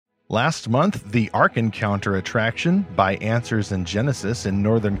Last month, the Ark Encounter attraction by Answers in Genesis in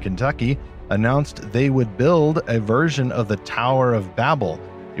northern Kentucky announced they would build a version of the Tower of Babel.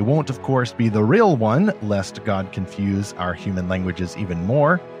 It won't, of course, be the real one, lest God confuse our human languages even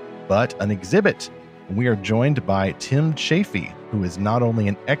more, but an exhibit. We are joined by Tim Chaffey, who is not only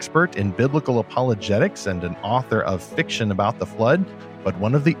an expert in biblical apologetics and an author of fiction about the flood, but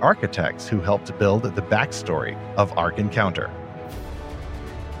one of the architects who helped build the backstory of Ark Encounter.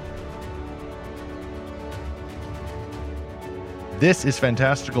 This is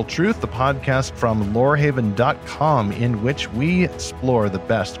Fantastical Truth, the podcast from lorehaven.com, in which we explore the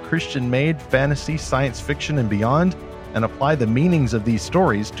best Christian-made fantasy, science fiction, and beyond, and apply the meanings of these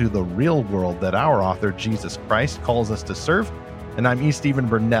stories to the real world that our author, Jesus Christ, calls us to serve. And I'm E. Stephen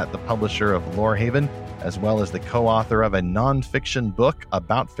Burnett, the publisher of Lorehaven, as well as the co-author of a nonfiction book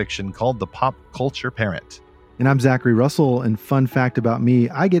about fiction called The Pop Culture Parent. And I'm Zachary Russell, and fun fact about me,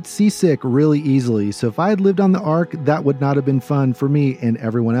 I get seasick really easily, so if I had lived on the Ark, that would not have been fun for me and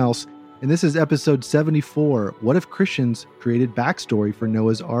everyone else. And this is episode 74, What If Christians Created Backstory for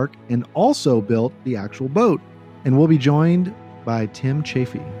Noah's Ark and also built the actual boat? And we'll be joined by Tim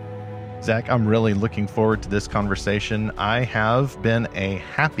Chaffey. Zach, I'm really looking forward to this conversation. I have been a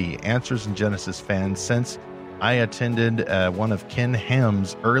happy Answers in Genesis fan since I attended one of Ken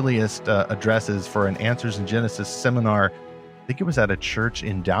Ham's earliest addresses for an Answers in Genesis seminar. I think it was at a church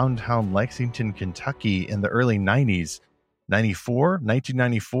in downtown Lexington, Kentucky in the early 90s.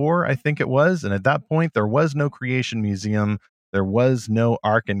 1994, I think it was. And at that point, there was no Creation Museum. There was no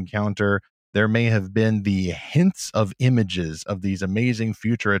Ark Encounter. There may have been the hints of images of these amazing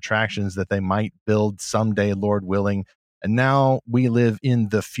future attractions that they might build someday, Lord willing. And now we live in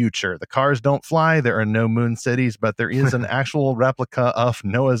the future. The cars don't fly. There are no moon cities, but there is an actual replica of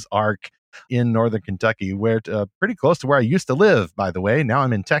Noah's Ark in northern Kentucky, where pretty close to where I used to live, by the way. Now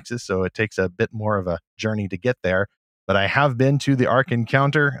I'm in Texas, so it takes a bit more of a journey to get there. But I have been to the Ark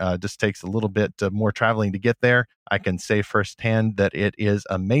Encounter. Just takes a little bit more traveling to get there. I can say firsthand that it is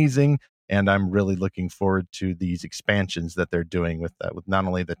amazing. And I'm really looking forward to these expansions that they're doing with not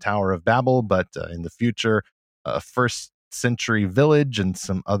only the Tower of Babel, but in the future, first century village and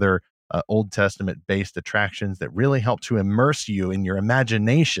some other Old Testament based attractions that really help to immerse you in your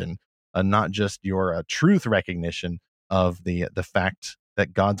imagination, not just your truth recognition of the fact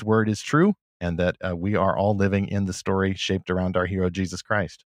that God's word is true and that we are all living in the story shaped around our hero, Jesus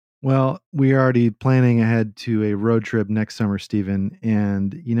Christ. Well, we're already planning ahead to a road trip next summer, Stephen.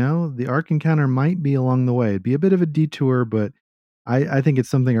 And, the Ark Encounter might be along the way. It'd be a bit of a detour, but I think it's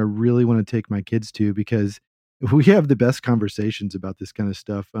something I really want to take my kids to because we have the best conversations about this kind of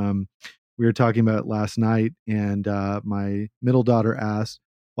stuff. We were talking about it last night, and my middle daughter asked,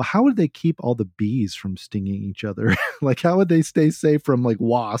 well, how would they keep all the bees from stinging each other? Like, how would they stay safe from like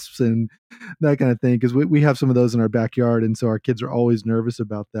wasps and that kind of thing? Because we have some of those in our backyard, and so our kids are always nervous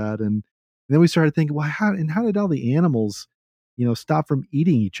about that. And then we started thinking, well, how did all the animals, stop from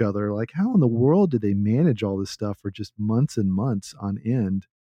eating each other? Like, how in the world did they manage all this stuff for just months and months on end?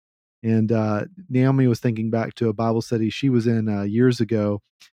 And Naomi was thinking back to a Bible study she was in years ago,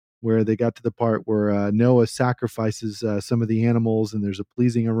 where they got to the part where Noah sacrifices some of the animals, and there's a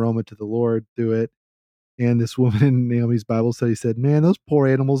pleasing aroma to the Lord through it. And this woman in Naomi's Bible study said, "Man, those poor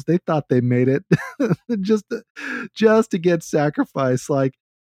animals, they thought they made it just to get sacrificed." Like,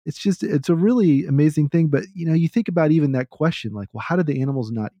 it's a really amazing thing. But, you think about even that question, like, well, how did the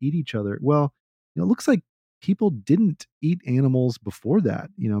animals not eat each other? Well, it looks like people didn't eat animals before that,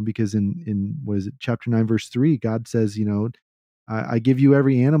 because in what is it, chapter 9, verse 3, God says, I give you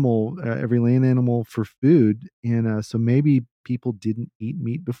every animal, every land animal for food. And so maybe people didn't eat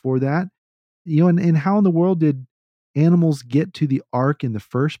meat before that, and how in the world did animals get to the Ark in the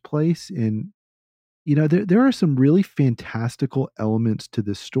first place? And, there are some really fantastical elements to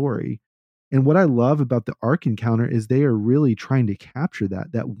this story. And what I love about the Ark Encounter is they are really trying to capture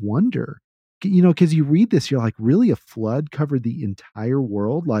that wonder, because you read this, you're like, really, a flood covered the entire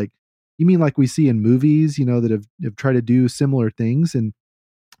world? Like, you mean like we see in movies, that have tried to do similar things? And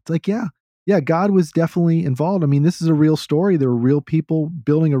it's like, yeah, God was definitely involved. I mean, this is a real story. There are real people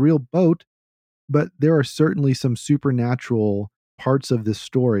building a real boat, but there are certainly some supernatural parts of this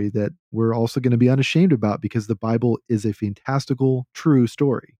story that we're also going to be unashamed about because the Bible is a fantastical, true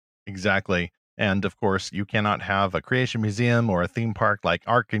story. Exactly. And of course, you cannot have a creation museum or a theme park like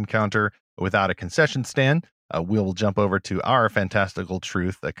Ark Encounter without a concession stand. We'll jump over to our Fantastical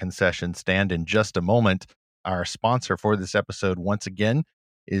Truth, a concession stand, in just a moment. Our sponsor for this episode, once again,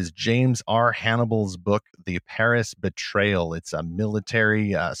 is James R. Hannibal's book, The Paris Betrayal. It's a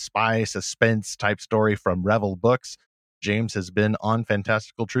military spy suspense type story from Revel Books. James has been on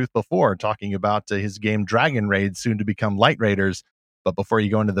Fantastical Truth before, talking about his game Dragon Raid, soon to become Light Raiders. But before you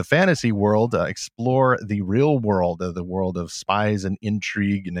go into the fantasy world, explore the real world, the world of spies and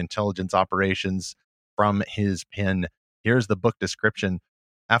intrigue and intelligence operations from his pen. Here's the book description.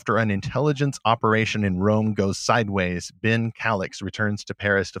 After an intelligence operation in Rome goes sideways, Ben Calix returns to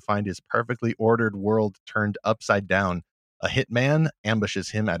Paris to find his perfectly ordered world turned upside down. A hitman ambushes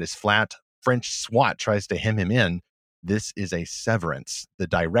him at his flat. French SWAT tries to hem him in. This is a severance. The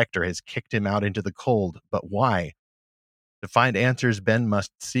director has kicked him out into the cold, but why? To find answers, Ben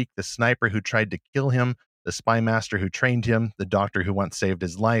must seek the sniper who tried to kill him, the spy master who trained him, the doctor who once saved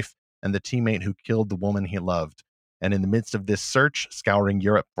his life, and the teammate who killed the woman he loved. And in the midst of this search, scouring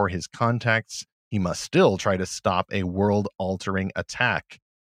Europe for his contacts, he must still try to stop a world-altering attack.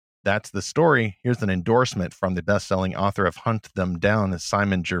 That's the story. Here's an endorsement from the best-selling author of Hunt Them Down,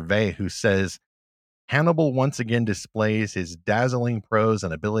 Simon Gervais, who says, Hannibal once again displays his dazzling prose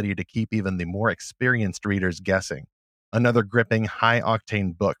and ability to keep even the more experienced readers guessing. Another gripping,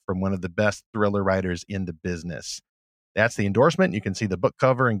 high-octane book from one of the best thriller writers in the business. That's the endorsement. You can see the book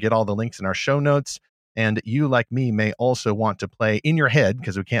cover and get all the links in our show notes. And you, like me, may also want to play in your head,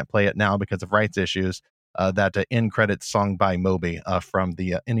 because we can't play it now because of rights issues, that end credits song by Moby from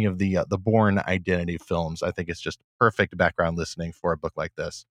any of the Bourne Identity films. I think it's just perfect background listening for a book like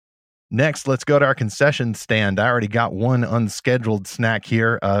this. Next, let's go to our concession stand. I already got one unscheduled snack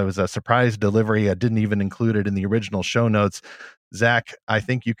here. It was a surprise delivery. I didn't even include it in the original show notes. Zach, I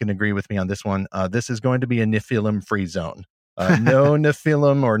think you can agree with me on this one. This is going to be a Nephilim-free zone. No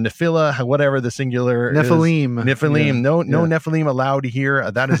Nephilim or Nephila, whatever the singular Nephilim. is. Nephilim. Yeah. No Nephilim allowed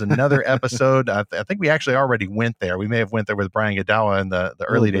here. That is another episode. I think we actually already went there. We may have went there with Brian Godawa in the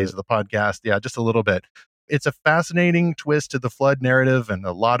early days of the podcast. Yeah, just a little bit. It's a fascinating twist to the flood narrative, and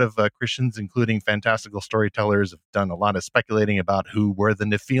a lot of Christians, including fantastical storytellers, have done a lot of speculating about who were the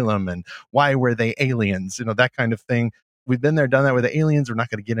Nephilim and why were they aliens, that kind of thing. We've been there, done that with the aliens. We're not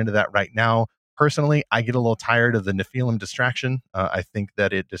going to get into that right now. Personally, I get a little tired of the Nephilim distraction. I think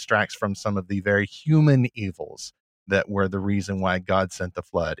that it distracts from some of the very human evils that were the reason why God sent the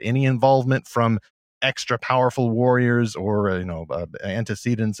flood. Any involvement from extra powerful warriors or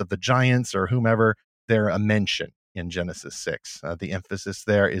antecedents of the giants or whomever, they're a mention in Genesis 6. The emphasis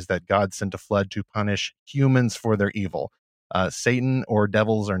there is that God sent a flood to punish humans for their evil. Satan or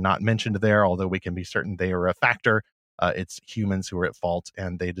devils are not mentioned there, although we can be certain they are a factor. It's humans who are at fault,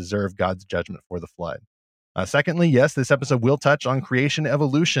 and they deserve God's judgment for the flood. Secondly, yes, this episode will touch on creation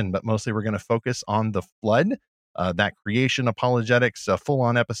evolution, but mostly we're going to focus on the flood. That creation apologetics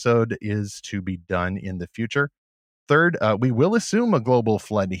full-on episode is to be done in the future. Third, we will assume a global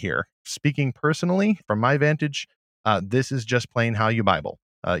flood here. Speaking personally, from my vantage, this is just plain how you Bible.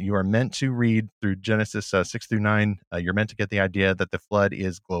 You are meant to read through Genesis 6 through 9. You're meant to get the idea that the flood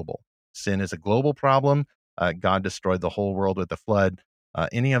is global. Sin is a global problem. God destroyed the whole world with the flood.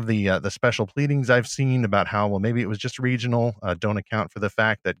 Any of the special pleadings I've seen about how, well, maybe it was just regional, don't account for the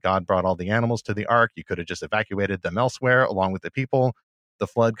fact that God brought all the animals to the ark. You could have just evacuated them elsewhere along with the people. The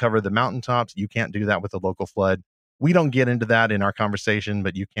flood covered the mountaintops. You can't do that with a local flood. We don't get into that in our conversation,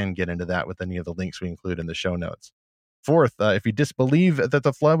 but you can get into that with any of the links we include in the show notes. Fourth, if you disbelieve that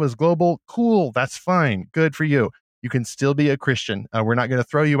the flood was global, cool, that's fine. Good for you. You can still be a Christian. We're not going to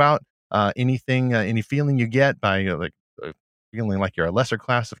throw you out. Any feeling you get by feeling like you're a lesser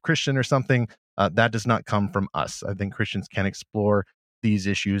class of Christian or something, that does not come from us. I think Christians can explore these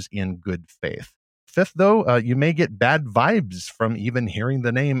issues in good faith. Fifth, though, you may get bad vibes from even hearing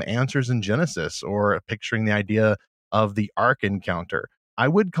the name Answers in Genesis or picturing the idea of the Ark encounter. I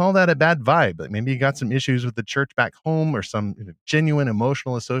would call that a bad vibe. Maybe you got some issues with the church back home or some genuine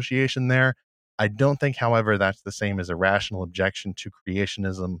emotional association there. I don't think, however, that's the same as a rational objection to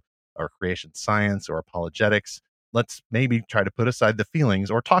creationism or creation science or apologetics. Let's maybe try to put aside the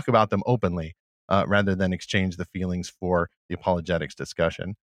feelings or talk about them openly rather than exchange the feelings for the apologetics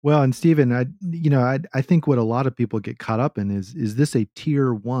discussion. Well, and Stephen, I think what a lot of people get caught up in is this a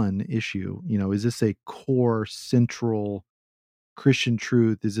tier 1 issue? Is this a core central Christian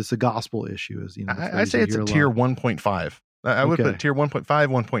truth? Is this a gospel issue? I say it's a tier 1.5. I would put tier 1.5,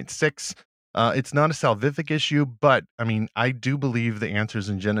 1.6. It's not a salvific issue, but I do believe the Answers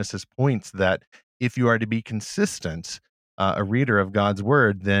in Genesis points that if you are to be consistent, a reader of God's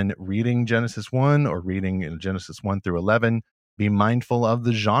word, then reading Genesis 1 or reading Genesis 1 through 11, be mindful of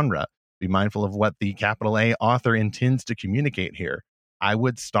the genre, be mindful of what the capital A author intends to communicate here. I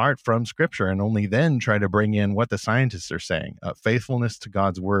would start from scripture and only then try to bring in what the scientists are saying. Faithfulness to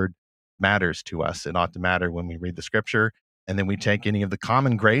God's word matters to us. It ought to matter when we read the scripture. And then we take any of the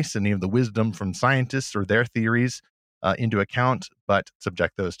common grace, any of the wisdom from scientists or their theories, into account, but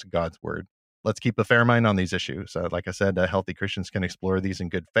subject those to God's word. Let's keep a fair mind on these issues. Like I said, healthy Christians can explore these in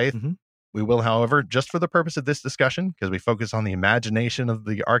good faith. Mm-hmm. We will, however, just for the purpose of this discussion, because we focus on the imagination of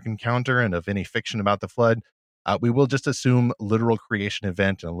the Ark Encounter and of any fiction about the flood, we will just assume literal creation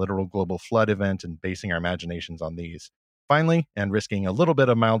event and a literal global flood event and basing our imaginations on these. Finally, and risking a little bit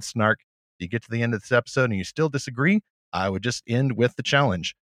of mild snark, if you get to the end of this episode and you still disagree, I would just end with the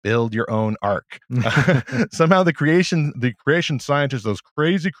challenge. Build your own ark. Somehow the creation scientists, those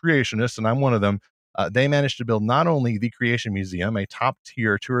crazy creationists, and I'm one of them, they managed to build not only the Creation Museum, a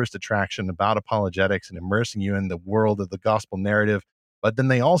top-tier tourist attraction about apologetics and immersing you in the world of the gospel narrative, but then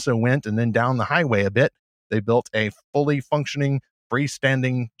they also went and then down the highway a bit, they built a fully functioning,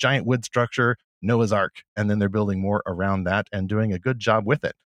 freestanding giant wood structure, Noah's Ark, and then they're building more around that and doing a good job with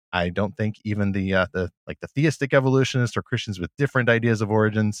it. I don't think even the theistic evolutionists or Christians with different ideas of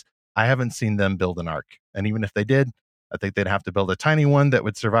origins, I haven't seen them build an ark. And even if they did, I think they'd have to build a tiny one that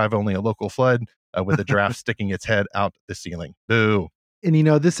would survive only a local flood with a giraffe sticking its head out the ceiling. Boo. And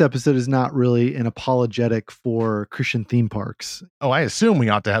this episode is not really an apologetic for Christian theme parks. Oh, I assume we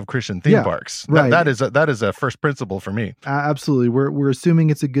ought to have Christian theme parks. Right. That is a first principle for me. Absolutely. We're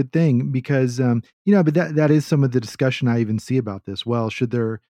assuming it's a good thing because, but that is some of the discussion I even see about this. Well, should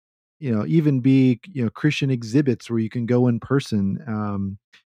there, even be, Christian exhibits where you can go in person?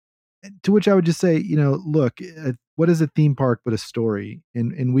 To which I would just say, look, what is a theme park but a story?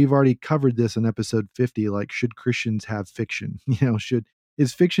 And we've already covered this in episode 50. Like, should Christians have fiction?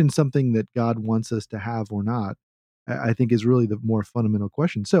 Is fiction something that God wants us to have or not? I think is really the more fundamental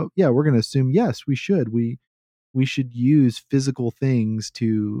question. So yeah, we're going to assume yes, we should. We should use physical things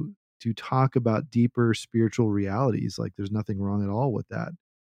to talk about deeper spiritual realities. Like, there's nothing wrong at all with that.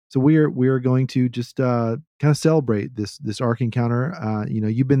 So we are going to just kind of celebrate this Ark Encounter.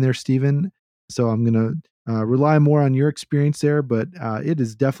 You've been there, Stephen, so I'm going to rely more on your experience there. But it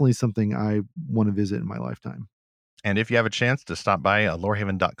is definitely something I want to visit in my lifetime. And if you have a chance to stop by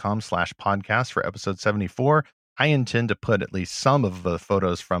lorehaven.com/podcast for episode 74, I intend to put at least some of the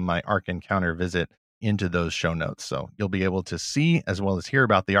photos from my Ark Encounter visit into those show notes. So you'll be able to see as well as hear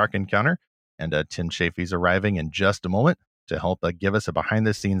about the Ark Encounter. And Tim Chaffee's arriving in just a moment to help give us a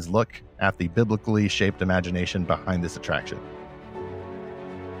behind-the-scenes look at the biblically shaped imagination behind this attraction.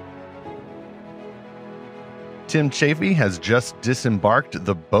 Tim Chaffee has just disembarked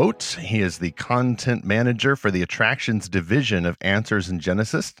the boat. He is the content manager for the attractions division of Answers in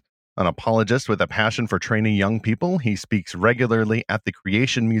Genesis. An apologist with a passion for training young people, he speaks regularly at the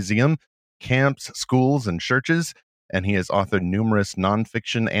Creation Museum, camps, schools, and churches, and he has authored numerous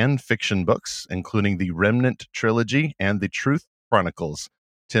nonfiction and fiction books, including the Remnant Trilogy and the Truth Chronicles.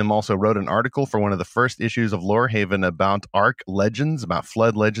 Tim also wrote an article for one of the first issues of Lorehaven about Ark legends, about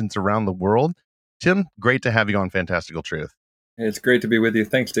flood legends around the world. Tim, great to have you on Fantastical Truth. It's great to be with you.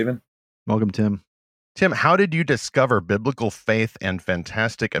 Thanks, Stephen. Welcome, Tim. Tim, how did you discover biblical faith and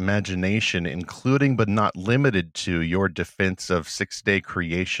fantastic imagination, including but not limited to your defense of six-day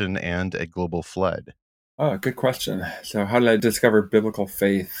creation and a global flood? Oh, good question. So how did I discover biblical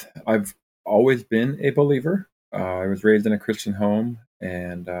faith? I've always been a believer. I was raised in a Christian home,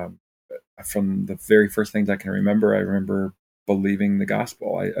 and from the very first things I can remember, I remember believing the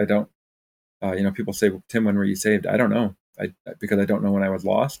gospel. I don't, people say, well, Tim, when were you saved? I don't know, because I don't know when I was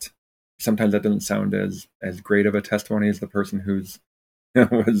lost. Sometimes that doesn't sound as great of a testimony as the person who's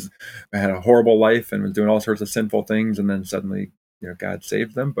had a horrible life and was doing all sorts of sinful things, and then suddenly, God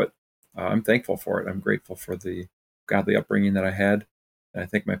saved them. But I'm thankful for it. I'm grateful for the godly upbringing that I had, and I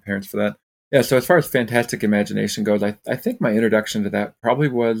thank my parents for that. Yeah, so as far as fantastic imagination goes, I think my introduction to that probably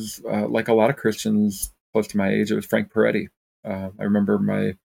was, like a lot of Christians close to my age, it was Frank Peretti. I remember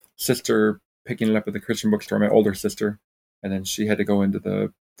my sister picking it up at the Christian bookstore, my older sister, and then she had to go into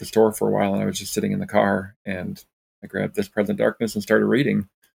the store for a while, and I was just sitting in the car, and I grabbed This Present Darkness and started reading.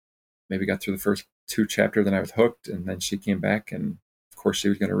 Maybe got through the first 2 chapters, and I was hooked, and then she came back, and of course she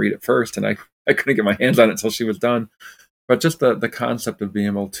was going to read it first, and I couldn't get my hands on it until she was done. But just the concept of being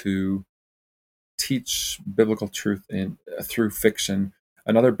able to teach biblical truth through fiction.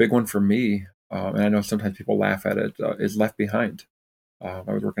 Another big one for me, and I know sometimes people laugh at it, is Left Behind. I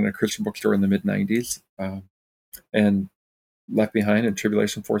was working at a Christian bookstore in the mid-'90s, and Left Behind and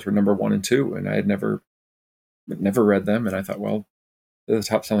Tribulation Force were number 1 and 2, and I had never read them, and I thought, well, they're the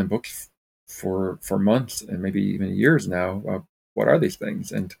top-selling books for months and maybe even years now. What are these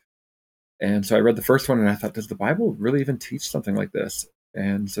things? And so I read the first one, and I thought, does the Bible really even teach something like this?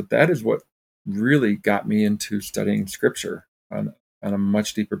 And so that is what really got me into studying Scripture on a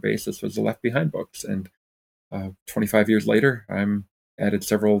much deeper basis, was the Left Behind books. And 25 years later, I'm added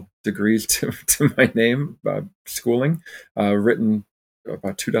several degrees to my name, schooling, written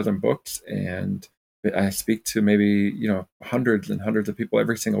about 24 books, and I speak to maybe hundreds and hundreds of people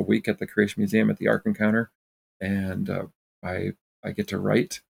every single week at the Creation Museum at the Ark Encounter, and I I get to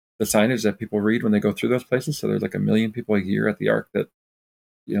write the signage that people read when they go through those places. So there's like 1 million people a year at the Ark that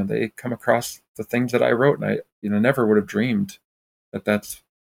they come across the things that I wrote, and I never would have dreamed that that's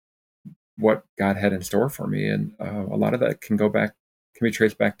what God had in store for me. And a lot of that can be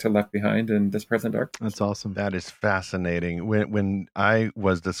traced back to Left Behind and This Present Darkness. That's awesome. That is fascinating. When I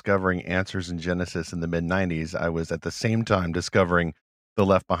was discovering Answers in Genesis in the mid 90s, I was at the same time discovering the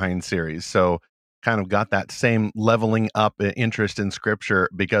Left Behind series. So kind of got that same leveling up interest in scripture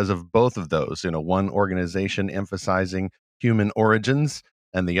because of both of those. One organization emphasizing human origins,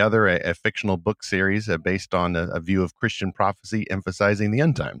 and the other a fictional book series based on a view of Christian prophecy emphasizing the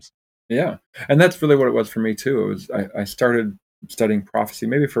end times. Yeah, and that's really what it was for me too. It was I started studying prophecy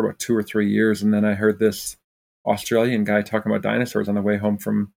maybe for about 2 or 3 years, and then I heard this Australian guy talking about dinosaurs on the way home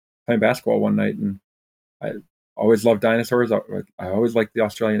from playing basketball one night, and I always loved dinosaurs. I always liked the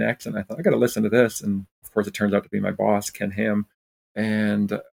Australian accent. I thought I got to listen to this, and of course, it turns out to be my boss, Ken Ham,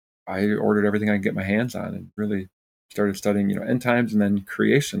 and I ordered everything I could get my hands on, and really started studying, end times and then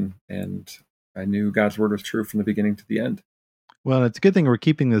creation, and I knew God's word was true from the beginning to the end. Well, it's a good thing we're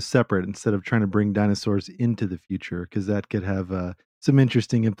keeping this separate instead of trying to bring dinosaurs into the future, because that could have some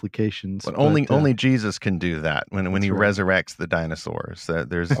interesting implications. But only Jesus can do that when he resurrects the dinosaurs.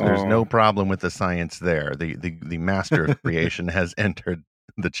 There's no problem with the science there. The master of creation has entered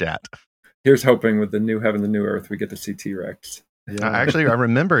the chat. Here's hoping with the new heaven, the new earth, we get to see T-Rex. Yeah. Actually, I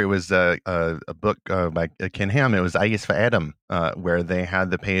remember it was a book by Ken Ham. It was Eyes for Adam, where they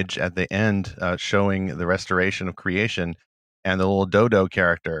had the page at the end showing the restoration of creation. And the little dodo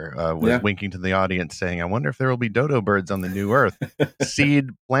character was winking to the audience saying, I wonder if there will be dodo birds on the new earth. Seed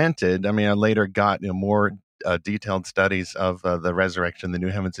planted. I mean, I later got more detailed studies of the resurrection, the new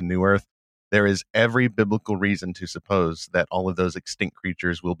heavens and new earth. There is every biblical reason to suppose that all of those extinct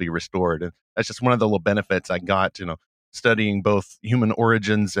creatures will be restored. And that's just one of the little benefits I got, studying both human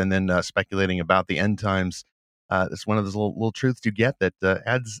origins and then speculating about the end times. It's one of those little truths you get that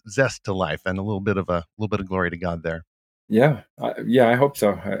adds zest to life and a little bit of glory to God there. Yeah, I hope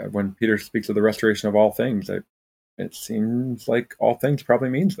so. When Peter speaks of the restoration of all things, it seems like all things probably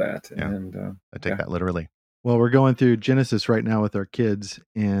means that. Yeah. And I take that literally. Well, we're going through Genesis right now with our kids,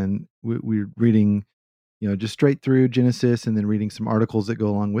 and we're reading, just straight through Genesis and then reading some articles that go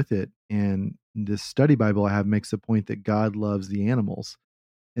along with it. And this study Bible I have makes the point that God loves the animals.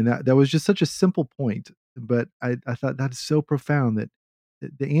 And that was just such a simple point. But I thought that is so profound that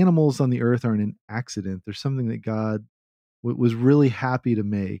the animals on the earth aren't an accident. There's something that God was really happy to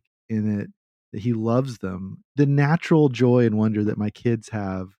make in it, that he loves them. The natural joy and wonder that my kids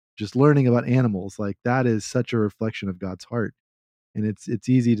have just learning about animals, like that is such a reflection of God's heart. And it's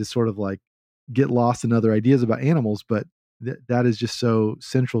easy to sort of like get lost in other ideas about animals, but that is just so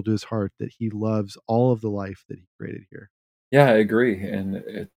central to his heart, that he loves all of the life that he created here. Yeah, I agree.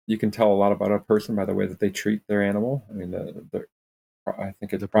 And you can tell a lot about a person by the way that they treat their animal. I mean, I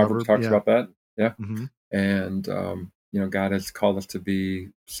think the Proverbs talks about that. Yeah. Mm-hmm. And, God has called us to be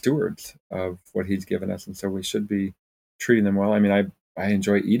stewards of what he's given us. And so we should be treating them well. I mean, I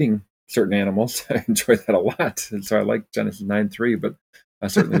enjoy eating certain animals. I enjoy that a lot. And so I like Genesis 9:3, but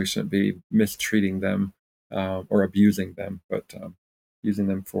certainly we shouldn't be mistreating them or abusing them, but using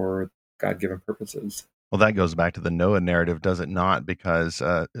them for God-given purposes. Well, that goes back to the Noah narrative, does it not? Because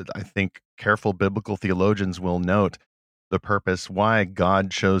I think careful biblical theologians will note the purpose why God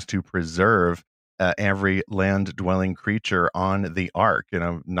chose to preserve every land-dwelling creature on the ark.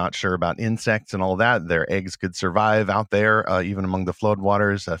 Not sure about insects and all that. Their eggs could survive out there, even among the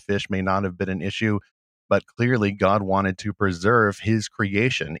floodwaters. Fish may not have been an issue, but clearly God wanted to preserve his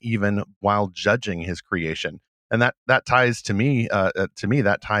creation, even while judging his creation. And that ties to me,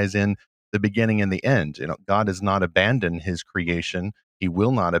 that ties in the beginning and the end. God has not abandoned his creation. He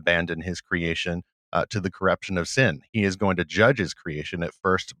will not abandon his creation to the corruption of sin. He is going to judge his creation at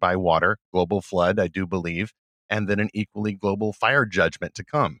first by water, global flood, I do believe, and then an equally global fire judgment to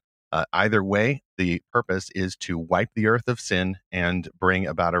come. Either way, the purpose is to wipe the earth of sin and bring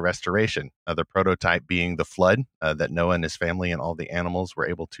about a restoration. The prototype being the flood that Noah and his family and all the animals were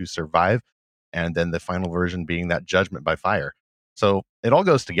able to survive, and then the final version being that judgment by fire. So it all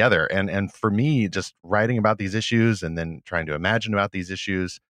goes together. And for me, just writing about these issues and then trying to imagine about these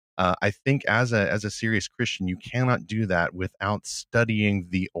issues, I think as a serious Christian, you cannot do that without studying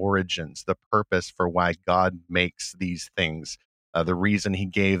the origins, the purpose for why God makes these things. The reason he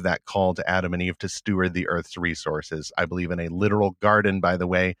gave that call to Adam and Eve to steward the earth's resources. I believe in a literal garden, by the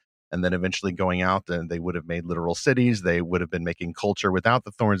way, and then eventually going out, and they would have made literal cities. They would have been making culture without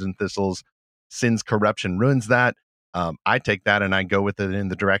the thorns and thistles. Sin's corruption ruins that. I take that and I go with it in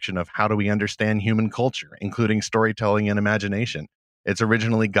the direction of how do we understand human culture, including storytelling and imagination. It's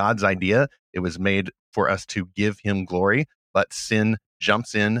originally God's idea. It was made for us to give him glory, but sin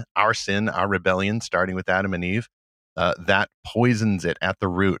jumps in, our sin, our rebellion, starting with Adam and Eve. That poisons it at the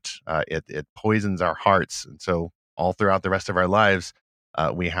root. It poisons our hearts. And so all throughout the rest of our lives,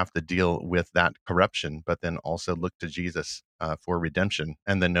 we have to deal with that corruption, but then also look to Jesus for redemption,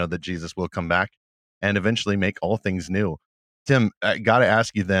 and then know that Jesus will come back and eventually make all things new. Tim, I got to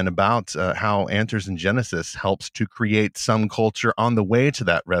ask you then about how Answers in Genesis helps to create some culture on the way to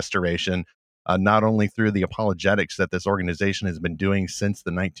that restoration, not only through the apologetics that this organization has been doing since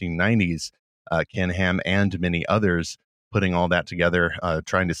the 1990s, Ken Ham and many others putting all that together,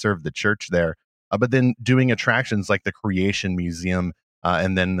 trying to serve the church there, but then doing attractions like the Creation Museum,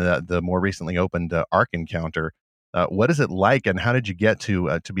 and then the more recently opened Ark Encounter. What is it like, and how did you get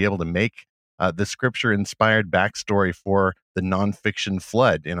to be able to make the scripture-inspired backstory for the nonfiction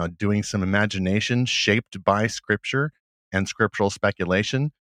flood? Doing some imagination shaped by scripture and scriptural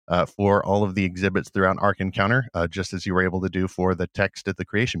speculation for all of the exhibits throughout Ark Encounter, just as you were able to do for the text at the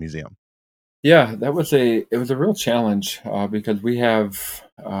Creation Museum. Yeah, it was a real challenge because we have.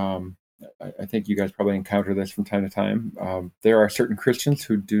 I think you guys probably encounter this from time to time. There are certain Christians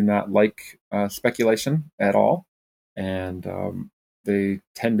who do not like speculation at all, and they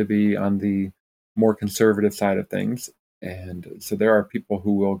tend to be on the more conservative side of things. And so there are people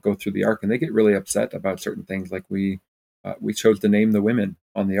who will go through the ark and they get really upset about certain things. Like we chose to name the women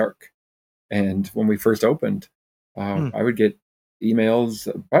on the ark, and when we first opened, I would get emails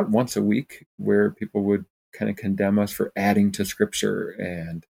about once a week where people would kind of condemn us for adding to scripture,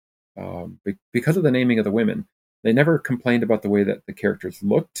 and because of the naming of the women. They never complained about the way that the characters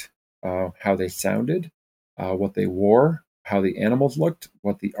looked, how they sounded, what they wore, how the animals looked,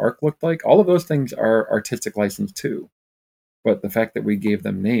 what the ark looked like. All of those things are artistic license too. But the fact that we gave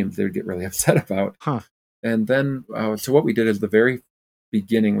them names, they would get really upset about. Huh. And then, so what we did is the very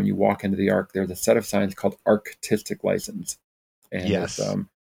beginning, when you walk into the ark, there's a set of signs called artistic license. And Yes.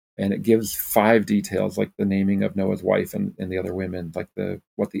 and it gives 5 details, like the naming of Noah's wife and the other women, like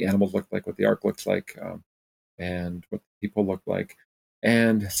what the animals look like, what the ark looks like, and what the people look like.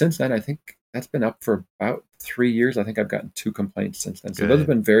 And since then, I think that's been up for about 3 years. I think I've gotten 2 complaints since then. So those have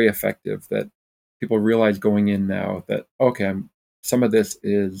been very effective, that people realize going in now that, okay, some of this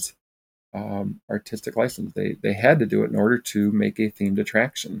is artistic license. They had to do it in order to make a themed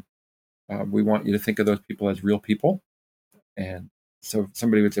attraction. We want you to think of those people as real people. And so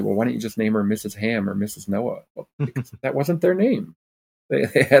somebody would say, well, why don't you just name her Mrs. Ham or Mrs. Noah? Well, because that wasn't their name. They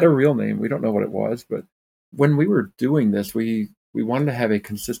had a real name. We don't know what it was. But when we were doing this, we wanted to have a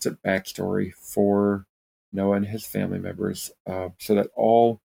consistent backstory for Noah and his family members, so that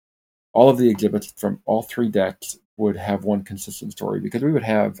all of the exhibits from all 3 decks would have one consistent story, because we would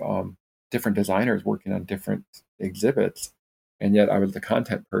have different designers working on different exhibits, and yet I was the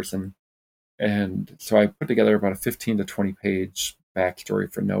content person. And so I put together about a 15 to 20 page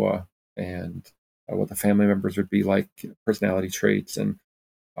backstory for Noah, and what the family members would be like, personality traits, and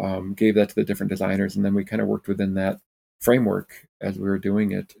gave that to the different designers. And then we kind of worked within that framework as we were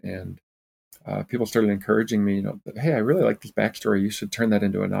doing it. And people started encouraging me, hey, I really like this backstory. You should turn that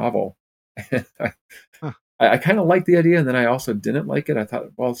into a novel. And I kind of liked the idea, and then I also didn't like it. I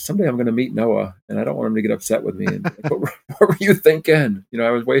thought, well, someday I'm going to meet Noah, and I don't want him to get upset with me. And what were you thinking?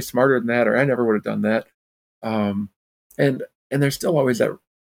 I was way smarter than that, or I never would have done that. And there's still always that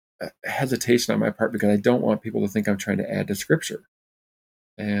hesitation on my part, because I don't want people to think I'm trying to add to scripture.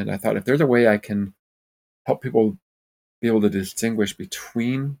 And I thought, if there's a way I can help people be able to distinguish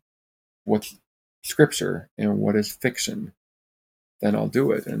between what's scripture and what is fiction, then I'll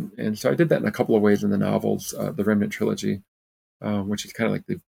do it. And so I did that in a couple of ways in the novels, the Remnant Trilogy, which is kind of like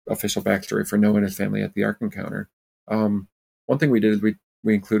the official backstory for Noah and his family at the Ark Encounter. One thing we did is we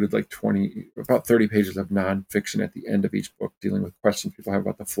included like about 30 pages of nonfiction at the end of each book, dealing with questions people have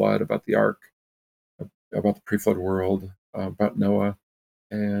about the flood, about the Ark, about the pre-flood world, about Noah.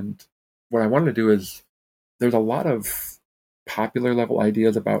 And what I wanted to do is, there's a lot of popular level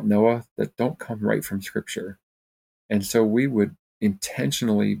ideas about Noah that don't come right from scripture. And so we would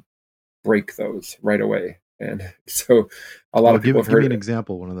intentionally break those right away And so a lot of people have give heard me an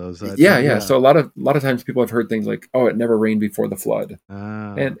example, one of those. yeah. So a lot of times people have heard things like, "Oh, it never rained before the flood,"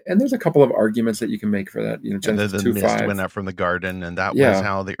 and there's a couple of arguments that you can make for that. You know, And Genesis the mist 2:5. went up from the garden, and that was Yeah,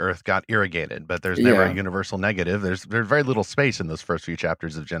 how the earth got irrigated. But there's never a universal negative. There's very little space in those first few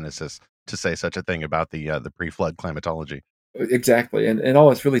chapters of Genesis to say such a thing about the pre-flood climatology. exactly. And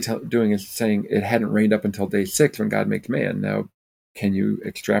all it's really doing is saying it hadn't rained up until day 6 when God made man. Now, can you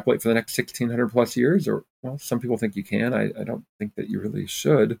extrapolate for the next 1,600 plus years? Or, well, some people think you can. I don't think that you really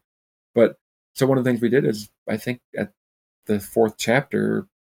should. But so one of the things we did is, I think at the 4th chapter,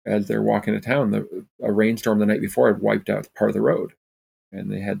 as they're walking to town, a rainstorm the night before had wiped out part of the road,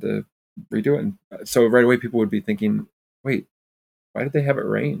 and they had to redo it. And so right away, people would be thinking, "Wait, why did they have it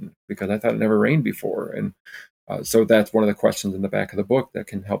rain? Because I thought it never rained before." And so that's one of the questions in the back of the book that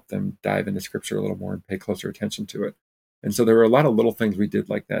can help them dive into Scripture a little more and pay closer attention to it. And so there were a lot of little things we did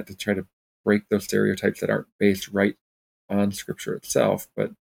like that to try to break those stereotypes that aren't based right on Scripture itself,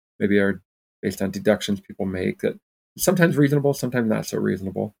 but maybe are based on deductions people make that sometimes reasonable, sometimes not so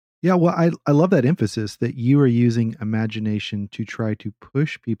reasonable. Yeah, well, I love that emphasis that you are using imagination to try to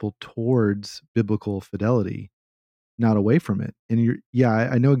push people towards biblical fidelity, not away from it. And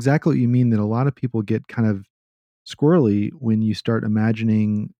I know exactly what you mean, that a lot of people get kind of squirrely when you start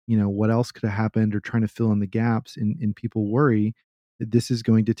imagining, what else could have happened, or trying to fill in the gaps, and people worry that this is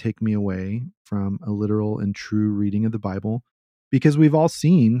going to take me away from a literal and true reading of the Bible, because we've all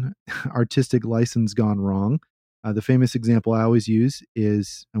seen artistic license gone wrong. The famous example I always use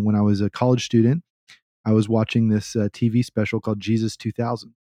is when I was a college student, I was watching this TV special called Jesus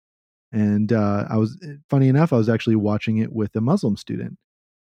 2000. And funny enough, I was actually watching it with a Muslim student.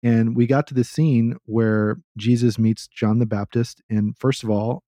 And we got to the scene where Jesus meets John the Baptist. And first of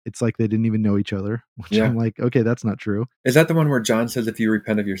all, it's like they didn't even know each other, which I'm like, okay, that's not true. Is that the one where John says, "If you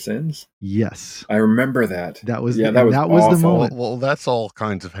repent of your sins"? Yes. I remember that. That was that was the moment. Well, that's all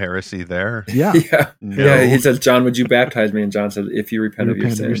kinds of heresy there. Yeah. Yeah. He says, "John, would you baptize me?" And John says, "If you repent of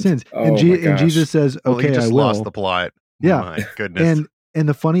your sins." Oh, and Jesus says, "Okay, he just I will." lost the plot. Yeah. My goodness. And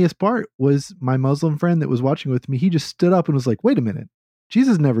the funniest part was my Muslim friend that was watching with me. He just stood up and was like, "Wait a minute,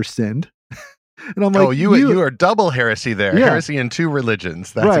 Jesus never sinned." And I'm like, "Oh, you are double heresy there. Yeah. Heresy in 2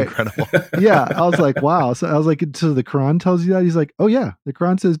 religions. That's right. Incredible." Yeah. I was like, wow. So I was like, so the Quran tells you that? He's like, "Oh yeah, the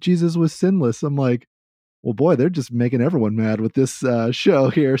Quran says Jesus was sinless." I'm like, well, boy, they're just making everyone mad with this show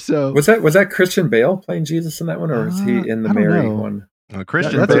here. So was that Christian Bale playing Jesus in that one, or was he in the Mary one?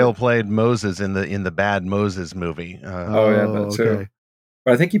 Christian Bale played Moses in the Bad Moses movie. That too. Okay.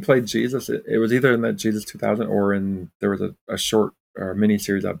 But I think he played Jesus. It was either in that Jesus 2000 or there was a short or mini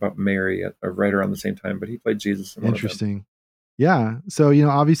series about Mary right around the same time. But he played Jesus. In Interesting. Yeah. So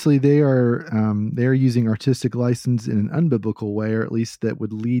obviously they're using artistic license in an unbiblical way, or at least that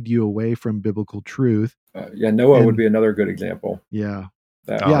would lead you away from biblical truth. Noah would be another good example. Yeah.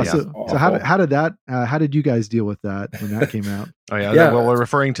 So how did you guys deal with that when that came out? Well, we're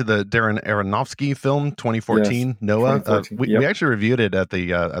referring to the Darren Aronofsky film 2014, yes, Noah. 2014. We actually reviewed it at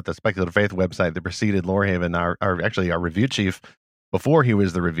the Speculative Faith website that preceded Lorehaven. Our review chief, before he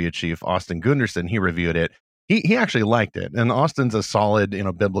was the review chief, Austin Gunderson, he reviewed it. He actually liked it, and Austin's a solid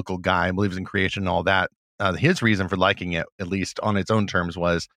biblical guy, believes in creation and all that. His reason for liking it, at least on its own terms,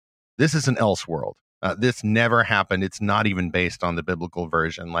 was this is an else world. This never happened. It's not even based on the biblical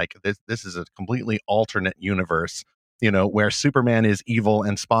version. Like this is a completely alternate universe, where Superman is evil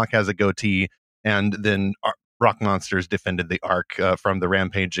and Spock has a goatee, and then rock monsters defended the Ark from the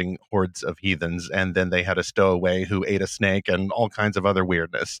rampaging hordes of heathens, and then they had a stowaway who ate a snake and all kinds of other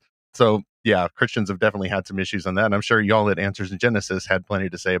weirdness. So yeah, Christians have definitely had some issues on that. And I'm sure y'all at Answers in Genesis had plenty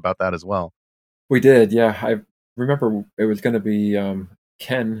to say about that as well. We did, yeah. I remember it was going to be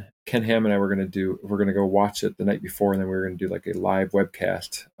Ken Ham and I we're going to go watch it the night before, and then we were going to do like a live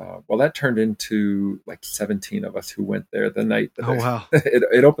webcast. Well, that turned into like 17 of us who went there the night that wow.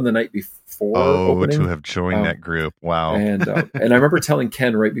 it opened the night before. Opening. To have joined that group. Wow. And I remember telling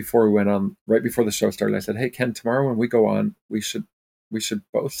Ken right before the show started, I said, "Hey Ken, tomorrow when we go on, we should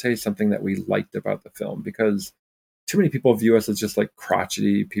both say something that we liked about the film, because too many people view us as just like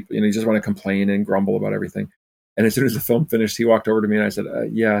crotchety people, you just want to complain and grumble about everything." And as soon as the film finished, he walked over to me and I said,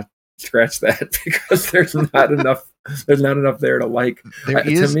 "Yeah, scratch that," because there's not enough there to like.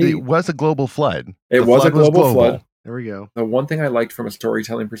 It was a global flood. It was a global flood. There we go. The one thing I liked from a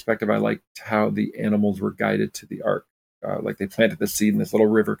storytelling perspective, I liked how the animals were guided to the ark. Like they planted the seed and this little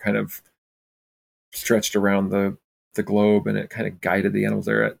river kind of stretched around the globe, and it kind of guided the animals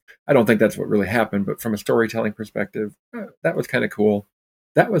there. I don't think that's what really happened, but from a storytelling perspective, that was kind of cool.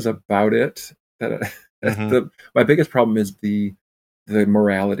 That was about it. My biggest problem is the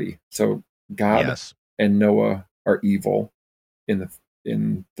morality. So God and Noah are evil in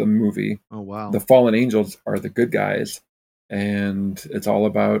the movie. Oh wow. The fallen angels are the good guys, and it's all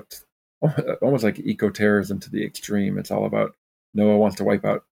about almost like eco-terrorism to the extreme. It's all about Noah wants to wipe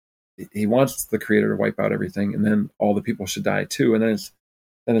out. He wants the creator to wipe out everything, and then all the people should die too. And then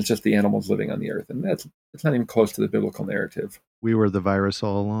it's just the animals living on the earth, and it's not even close to the biblical narrative. We were the virus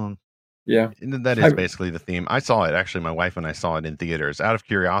all along. Yeah, And that is basically the theme. I saw it, actually, my wife and I saw it in theaters out of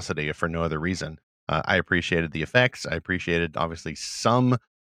curiosity, if for no other reason. I appreciated the effects. I appreciated, obviously, some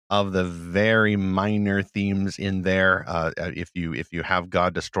of the very minor themes in there. If you have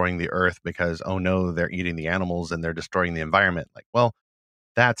God destroying the earth because, oh no, they're eating the animals and they're destroying the environment, like, well,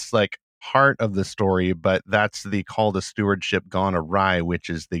 that's like part of the story, but that's the call to stewardship gone awry, which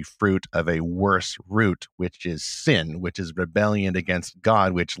is the fruit of a worse root, which is sin, which is rebellion against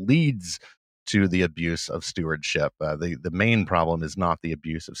God, which leads to the abuse of stewardship. The main problem is not the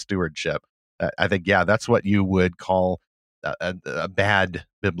abuse of stewardship. I think, yeah, that's what you would call a bad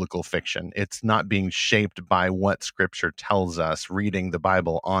biblical fiction. It's not being shaped by what Scripture tells us, reading the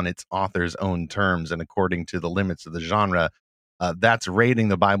Bible on its author's own terms and according to the limits of the genre. That's raiding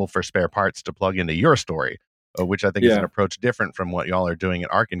the Bible for spare parts to plug into your story, which I think is an approach different from what y'all are doing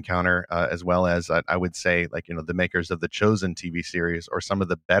at Ark Encounter, as well as I would say, like, the makers of the Chosen TV series or some of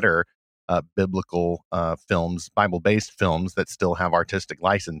the better biblical films, Bible-based films that still have artistic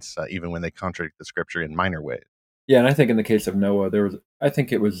license, even when they contradict the Scripture in minor ways. Yeah, and I think in the case of Noah, I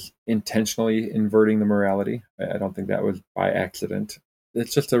think it was intentionally inverting the morality. I don't think that was by accident.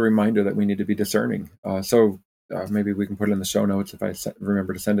 It's just a reminder that we need to be discerning. So maybe we can put it in the show notes if I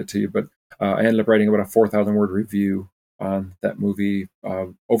remember to send it to you. But I ended up writing about a 4,000 word review on that movie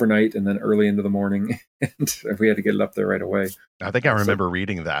overnight and then early into the morning. And we had to get it up there right away. I think I remember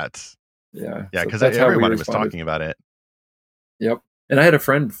reading that. Yeah. Yeah, because everybody was talking about it. Yep. And I had a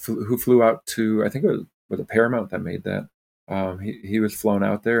friend who flew out to, I think it was a Paramount that made that. He was flown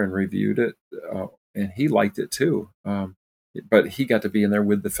out there and reviewed it, and he liked it too. But he got to be in there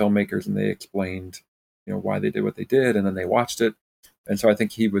with the filmmakers, and they explained, why they did what they did, and then they watched it. And so I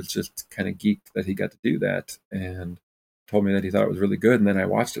think he was just kind of geeked that he got to do that, and told me that he thought it was really good. And then I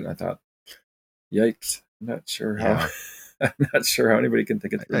watched it, and I thought, yikes! I'm not sure how anybody can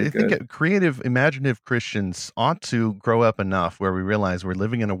think it's really good. I think creative, imaginative Christians ought to grow up enough where we realize we're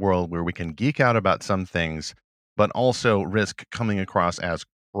living in a world where we can geek out about some things, but also risk coming across as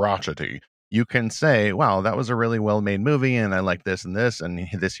crotchety. You can say, wow, that was a really well-made movie, and I like this and this, and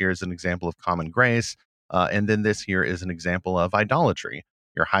this here is an example of common grace, and then this here is an example of idolatry.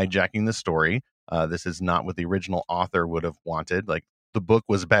 You're hijacking the story. This is not what the original author would have wanted. Like, the book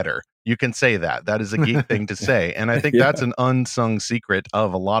was better. You can say that. That is a geek thing to say. And I think that's an unsung secret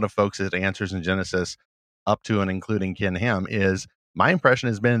of a lot of folks at Answers in Genesis, up to and including Ken Ham, is my impression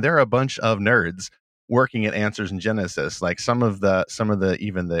has been there are a bunch of nerds working at Answers in Genesis. Like some of the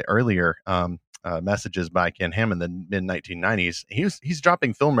even the earlier messages by Ken Ham in the mid 1990s, he's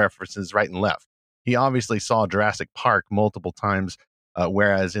dropping film references right and left. He obviously saw Jurassic Park multiple times.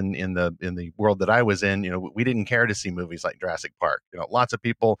 Whereas in the world that I was in, we didn't care to see movies like Jurassic Park. Lots of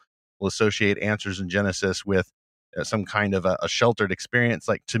people will associate Answers in Genesis with some kind of a sheltered experience.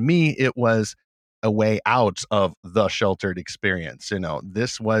 Like, to me, it was a way out of the sheltered experience.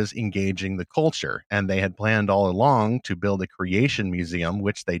 This was engaging the culture, and they had planned all along to build a creation museum,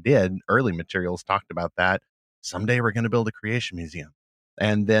 which they did. Early materials talked about that. Someday we're going to build a creation museum.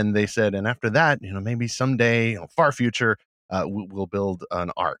 And then they said, and after that, maybe someday, far future, we'll build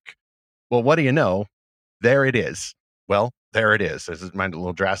an ark. Well, what do you know? There it is. Well, there it is. This is my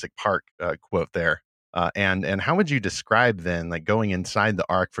little Jurassic Park quote there. And how would you describe then, like, going inside the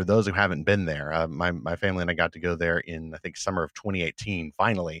ark for those who haven't been there? My family and I got to go there in, I think, summer of 2018,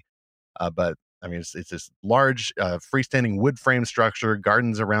 finally. But I mean, it's this large freestanding wood frame structure,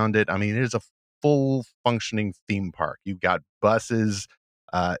 gardens around it. I mean, it is a full functioning theme park. You've got buses.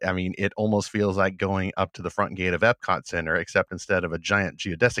 I mean, it almost feels like going up to the front gate of Epcot Center, except instead of a giant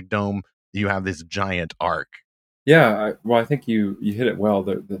geodesic dome, you have this giant ark. Yeah, I think you hit it well.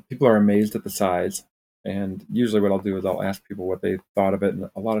 The people are amazed at the size, and usually what I'll do is I'll ask people what they thought of it, and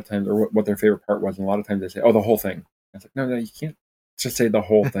a lot of times, or what their favorite part was, and a lot of times they say, "Oh, the whole thing." I was like, "No, you can't just say the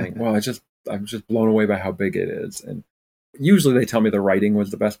whole thing." Well, I'm just blown away by how big it is, and usually they tell me the writing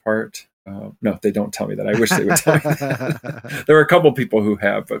was the best part. No, they don't tell me that. I wish they would tell me that. There are a couple people who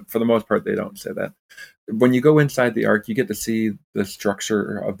have, but for the most part, they don't say that. When you go inside the ark, you get to see the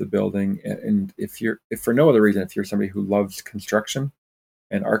structure of the building. And if for no other reason, if you're somebody who loves construction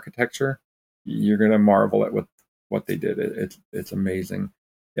and architecture, you're going to marvel at what they did. It's amazing.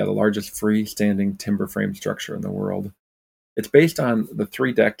 Yeah, the largest freestanding timber frame structure in the world. It's based on the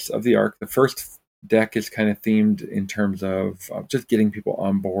 3 decks of the ark. The first deck is kind of themed in terms of just getting people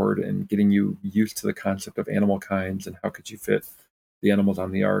on board and getting you used to the concept of animal kinds and how could you fit the animals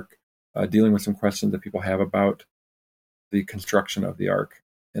on the ark, dealing with some questions that people have about the construction of the ark.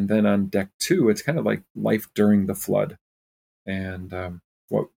 And then on deck 2, it's kind of like life during the flood, and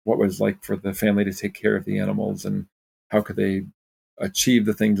what was like for the family to take care of the animals, and how could they achieve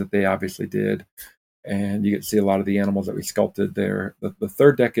the things that they obviously did. And you get to see a lot of the animals that we sculpted there. The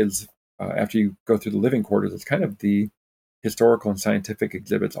third deck is after you go through the living quarters, it's kind of the historical and scientific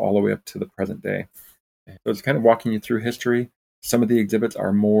exhibits all the way up to the present day. So it's kind of walking you through history. Some of the exhibits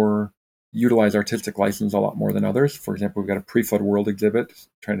are more utilize artistic license a lot more than others. For example, we've got a pre-flood world exhibit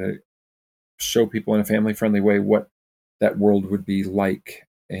trying to show people in a family-friendly way what that world would be like,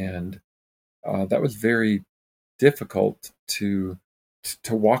 and that was very difficult to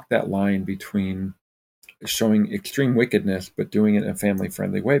walk that line between showing extreme wickedness but doing it in a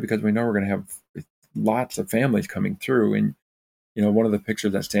family-friendly way, because we know we're going to have lots of families coming through. And one of the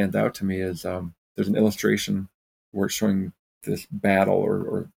pictures that stands out to me is there's an illustration where it's showing this battle,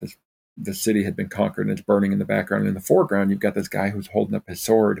 or the city had been conquered and it's burning in the background. And in the foreground, you've got this guy who's holding up his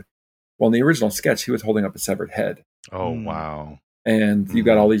sword. Well, in the original sketch, he was holding up a severed head. Oh, wow. And you've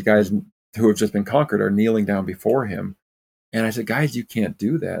got all these guys who have just been conquered are kneeling down before him. And I said, guys, you can't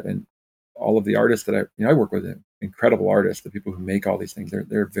do that. And all of the artists that I work with, incredible artists, the people who make all these things,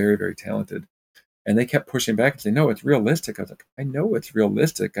 they're very, very talented. And they kept pushing back and saying, no, it's realistic. I was like, I know it's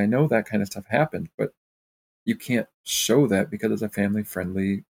realistic. I know that kind of stuff happened, but you can't show that because it's a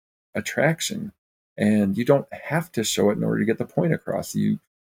family-friendly attraction. And you don't have to show it in order to get the point across. You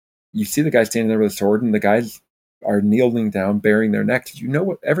see the guy standing there with a sword, and the guys are kneeling down, baring their necks.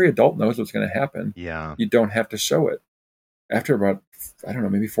 Every adult knows what's going to happen. Yeah. You don't have to show it. After about, I don't know,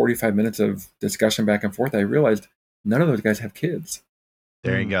 maybe 45 minutes of discussion back and forth, I realized none of those guys have kids.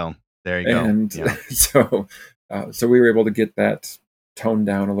 There you go. And yeah. so we were able to get that toned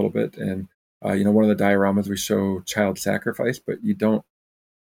down a little bit. And, one of the dioramas, we show child sacrifice, but you don't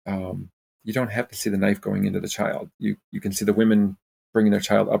have to see the knife going into the child. You can see the women bringing their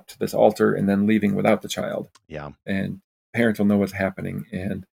child up to this altar and then leaving without the child. Yeah. And parents will know what's happening.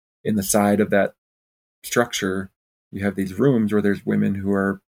 And in the side of that structure, you have these rooms where there's women who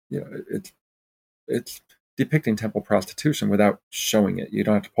are, it's depicting temple prostitution without showing it. You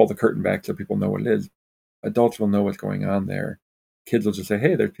don't have to pull the curtain back so people know what it is. Adults will know what's going on there. Kids will just say,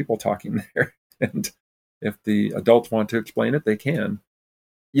 hey, there's people talking there. And if the adults want to explain it, they can.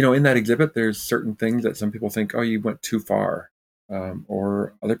 In that exhibit, there's certain things that some people think, oh, you went too far.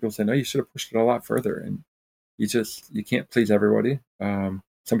 Or other people say, no, you should have pushed it a lot further. And you can't please everybody. Some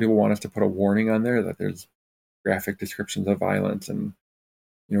people want us to put a warning on there that there's graphic descriptions of violence. And,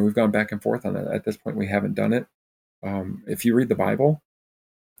 we've gone back and forth on that. At this point, we haven't done it. If you read the Bible,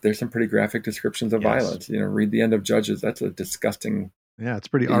 there's some pretty graphic descriptions of violence. Read the end of Judges. That's a disgusting. Yeah, it's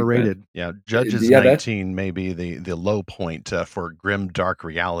pretty R-rated. Yeah, Judges 19 may be the low point for grim, dark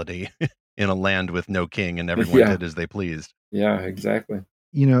reality in a land with no king and everyone did as they pleased. Yeah, exactly.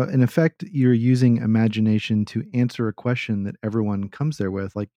 In effect, you're using imagination to answer a question that everyone comes there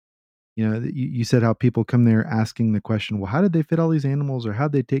with. Like, you said how people come there asking the question, well, how did they fit all these animals, or how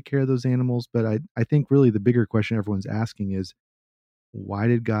did they take care of those animals? But I think really the bigger question everyone's asking is, why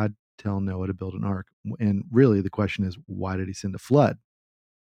did God tell Noah to build an ark? And really the question is, why did he send a flood?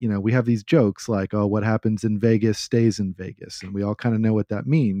 We have these jokes like, oh, what happens in Vegas stays in Vegas. And we all kind of know what that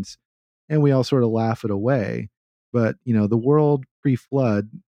means. And we all sort of laugh it away. But, the world pre-flood,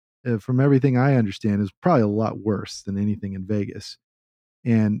 from everything I understand, is probably a lot worse than anything in Vegas.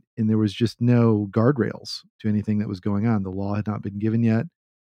 And there was just no guardrails to anything that was going on. The law had not been given yet.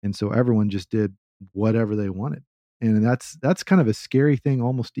 And so everyone just did whatever they wanted. And that's kind of a scary thing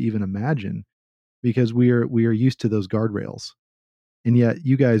almost to even imagine, because we are used to those guardrails. And yet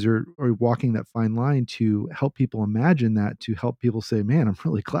you guys are walking that fine line to help people imagine that, to help people say, man, I'm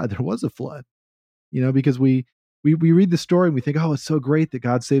really glad there was a flood. Because we read the story and we think, oh, it's so great that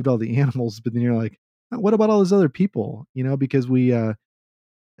God saved all the animals. But then you're like, what about all those other people? Because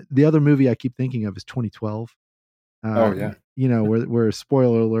the other movie I keep thinking of is 2012. Oh yeah. Where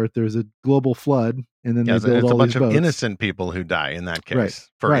spoiler alert, there's a global flood, and then they build all these boats. It's a bunch of innocent people who die in that case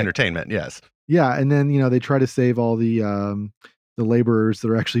for entertainment. Yes. Yeah, and then they try to save all the laborers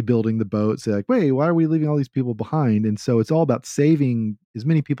that are actually building the boats. They're like, wait, why are we leaving all these people behind? And so it's all about saving as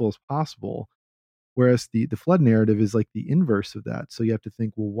many people as possible. Whereas the flood narrative is like the inverse of that. So you have to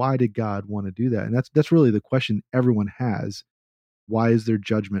think, well, why did God want to do that? And that's really the question everyone has. Why is there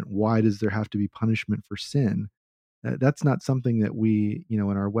judgment? Why does there have to be punishment for sin? That's not something that we, in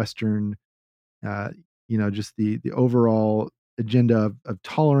our Western, just the overall agenda of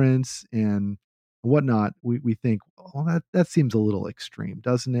tolerance and whatnot, we think, well, that seems a little extreme,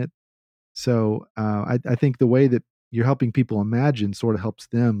 doesn't it? So I think the way that you're helping people imagine sort of helps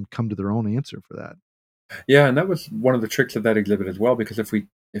them come to their own answer for that. Yeah, and that was one of the tricks of that exhibit as well, because if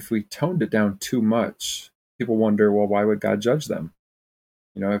we toned it down too much, people wonder, well, why would God judge them?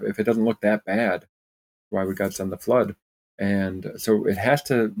 If it doesn't look that bad, why would God send the flood? And so it has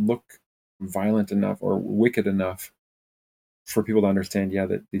to look violent enough or wicked enough for people to understand, yeah,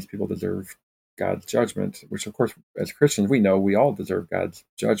 that these people deserve God's judgment, which of course, as Christians, we know we all deserve God's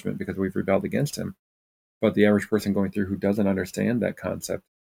judgment because we've rebelled against him. But the average person going through who doesn't understand that concept,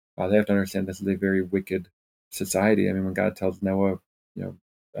 they have to understand this is a very wicked society. I mean, when God tells Noah,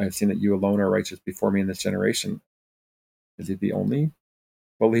 I've seen that you alone are righteous before me in this generation, is he the only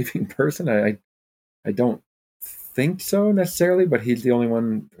believing person? I don't think so necessarily, but he's the only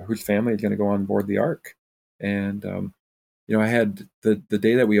one whose family is going to go on board the ark. And I had the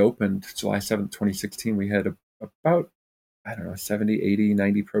day that we opened, July 7th, 2016, we had about, I don't know, 70, 80,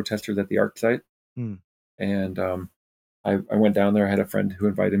 90 protesters at the ark site. Hmm. And I went down there. I had a friend who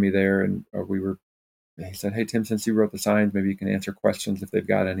invited me there, and he said, hey, Tim, since you wrote the signs, maybe you can answer questions if they've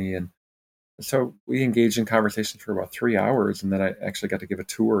got any. And so we engaged in conversations for about 3 hours, and then I actually got to give a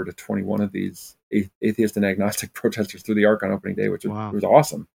tour to 21 of these atheist and agnostic protesters through the ark on opening day, which was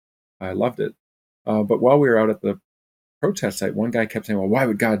awesome. I loved it. But while we were out at the protest site, one guy kept saying, well, why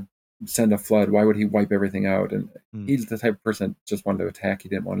would God send a flood? Why would he wipe everything out? And he's the type of person that just wanted to attack. He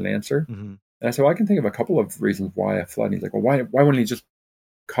didn't want an answer. Mm-hmm. And I said, well, I can think of a couple of reasons why a flood. And he's like, well, why wouldn't he just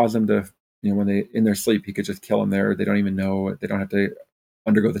cause them to, when they in their sleep, he could just kill them there. They don't even know. They don't have to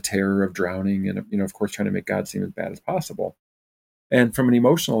undergo the terror of drowning and, of course, trying to make God seem as bad as possible. And from an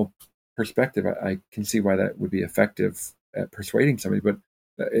emotional perspective, I can see why that would be effective at persuading somebody. But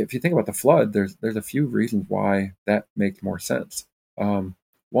if you think about the flood, there's a few reasons why that makes more sense.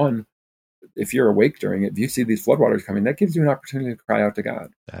 One, if you're awake during it, if you see these floodwaters coming, that gives you an opportunity to cry out to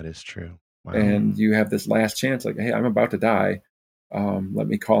God. That is true. Wow. And you have this last chance, like, hey, I'm about to die. Let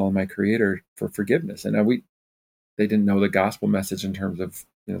me call on my Creator for forgiveness. And they didn't know the gospel message in terms of,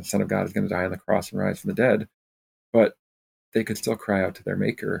 the Son of God is going to die on the cross and rise from the dead, but they could still cry out to their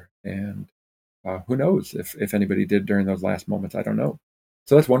Maker. And who knows if anybody did during those last moments? I don't know.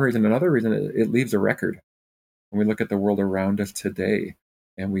 So that's one reason. Another reason, it leaves a record. When we look at the world around us today,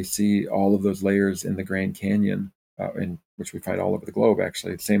 and we see all of those layers in the Grand Canyon, in which we find all over the globe,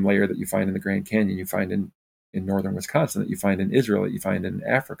 actually, the same layer that you find in the Grand Canyon, you find in northern Wisconsin, that you find in Israel, that you find in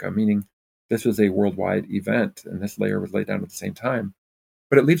Africa, meaning this was a worldwide event, and this layer was laid down at the same time.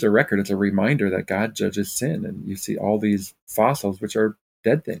 But it leaves a record. It's a reminder that God judges sin, and you see all these fossils, which are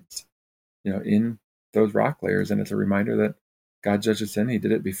dead things, in those rock layers, and it's a reminder that God judges sin. He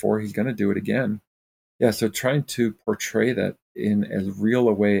did it before. He's going to do it again. Yeah, so trying to portray that in as real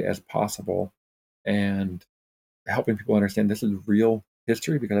a way as possible and helping people understand this is real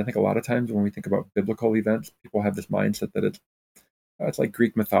history, because I think a lot of times when we think about biblical events, people have this mindset that it's like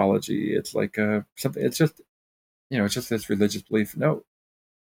Greek mythology. It's like something. It's just it's just this religious belief. No,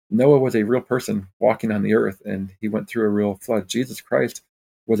 Noah was a real person walking on the earth, and he went through a real flood. Jesus Christ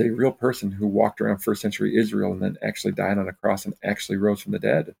was a real person who walked around first century Israel and then actually died on a cross and actually rose from the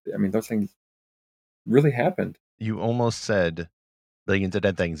dead. I mean, those things really happened. You almost said billions of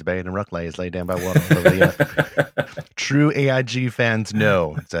dead things buried in rock layers laid down by water all over the earth. True AIG fans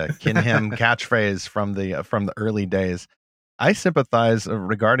know it's a Kinham catchphrase from the early days. I sympathize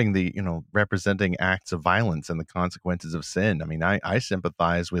regarding the representing acts of violence and the consequences of sin. I mean, I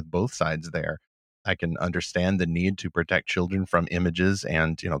sympathize with both sides there. I can understand the need to protect children from images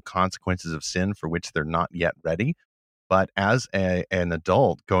and consequences of sin for which they're not yet ready. But as an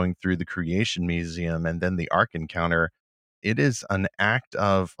adult going through the Creation Museum and then the Ark Encounter, it is an act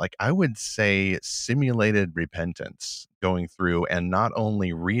of, like, I would say, simulated repentance going through and not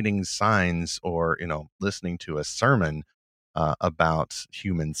only reading signs or, listening to a sermon about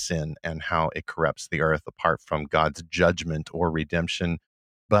human sin and how it corrupts the earth apart from God's judgment or redemption.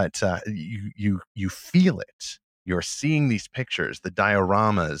 But you feel it. You're seeing these pictures, the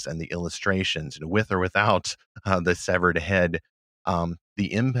dioramas and the illustrations, with or without the severed head.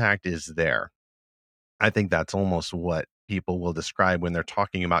 The impact is there. I think that's almost what people will describe when they're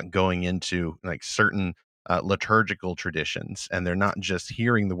talking about going into like certain liturgical traditions, and they're not just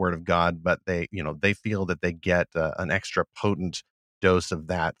hearing the word of God, but they feel that they get an extra potent dose of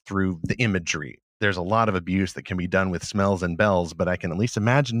that through the imagery. There's a lot of abuse that can be done with smells and bells, but I can at least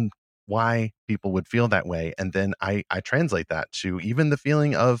imagine why people would feel that way. And then I translate that to even the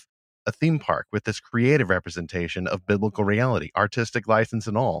feeling of a theme park with this creative representation of biblical reality, artistic license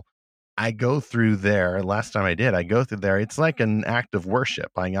and all. I go through there. Last time I did, I go through there. It's like an act of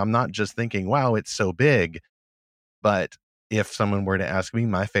worship. I'm not just thinking, wow, it's so big. But if someone were to ask me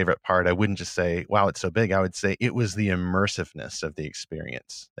my favorite part, I wouldn't just say, wow, it's so big. I would say it was the immersiveness of the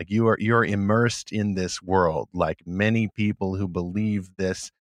experience. Like you're immersed in this world. Like many people who believe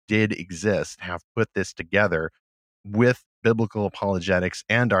this did exist have put this together with biblical apologetics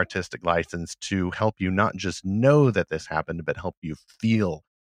and artistic license to help you not just know that this happened, but help you feel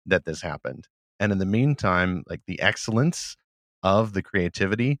that this happened. And in the meantime, like the excellence of the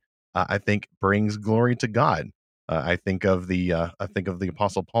creativity, I think brings glory to God. I think of the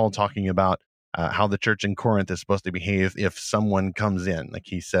Apostle Paul talking about how the church in Corinth is supposed to behave if someone comes in. Like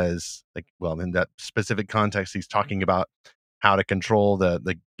he says, like, well, in that specific context, he's talking about how to control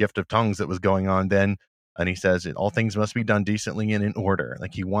the gift of tongues that was going on then. And he says all things must be done decently and in order.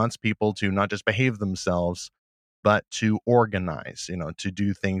 Like he wants people to not just behave themselves, but to organize, to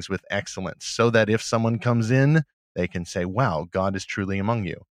do things with excellence so that if someone comes in, they can say, wow, God is truly among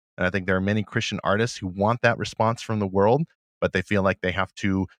you. And I think there are many Christian artists who want that response from the world, but they feel like they have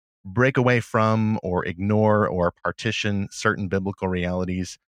to break away from or ignore or partition certain biblical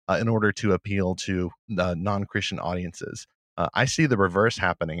realities in order to appeal to non-Christian audiences. I see the reverse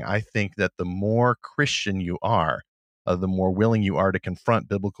happening. I think that the more Christian you are, the more willing you are to confront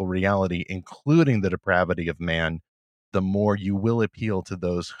biblical reality, including the depravity of man, the more you will appeal to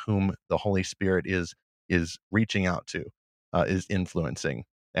those whom the Holy Spirit is reaching out to, is influencing.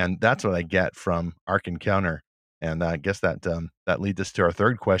 And that's what I get from Ark Encounter. And I guess that leads us to our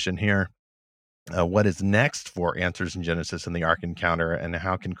third question here. What is next for Answers in Genesis and the Ark Encounter, and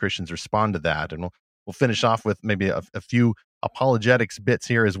how can Christians respond to that? And we'll finish off with maybe a few apologetics bits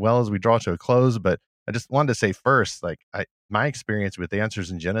here as well as we draw to a close. But I just wanted to say first, like my experience with Answers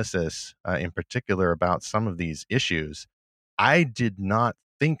in Genesis, in particular about some of these issues, I did not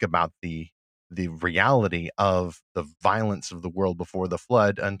think about the reality of the violence of the world before the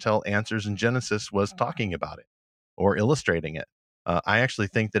flood until Answers in Genesis was talking about it or illustrating it. I actually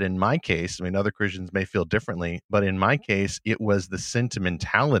think that in my case, I mean, other Christians may feel differently, but in my case, it was the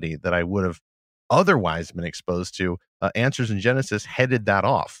sentimentality that I would have otherwise been exposed to. Answers in Genesis headed that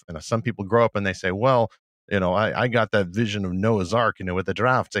off. And some people grow up and they say, well, I got that vision of Noah's Ark, with the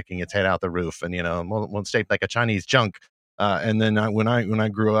giraffe sticking its head out the roof and, one shaped like a Chinese junk. And then when I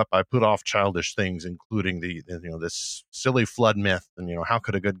grew up, I put off childish things, including this silly flood myth and, how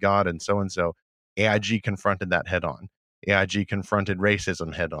could a good God and so. AIG confronted that head on. AIG confronted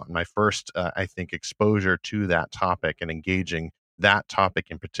racism head on. My first, I think, exposure to that topic and engaging that topic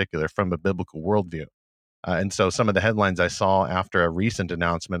in particular from a biblical worldview. And so some of the headlines I saw after a recent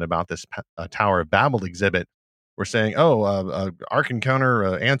announcement about this Tower of Babel exhibit were saying, Ark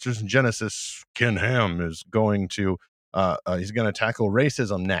Encounter Answers in Genesis, Ken Ham is going to, he's going to tackle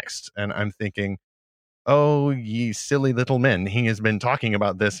racism next. And I'm thinking, oh, ye silly little men. He has been talking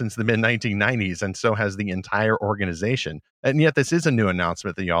about this since the mid-1990s, and so has the entire organization. And yet this is a new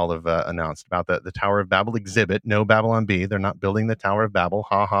announcement that y'all have announced about the Tower of Babel exhibit. No Babylon Bee. They're not building the Tower of Babel.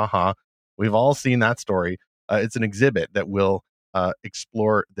 Ha, ha, ha. We've all seen that story. It's an exhibit that will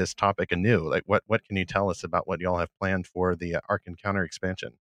explore this topic anew. Like, what can you tell us about what y'all have planned for the Ark Encounter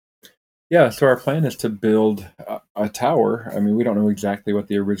expansion? Yeah, so our plan is to build a tower. I mean, we don't know exactly what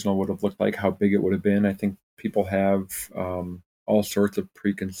the original would have looked like, how big it would have been. I think people have all sorts of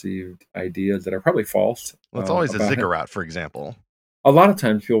preconceived ideas that are probably false. Well, it's always a ziggurat, for example. A lot of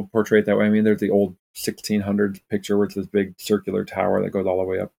times people portray it that way. I mean, there's the old 1600s picture where it's this big circular tower that goes all the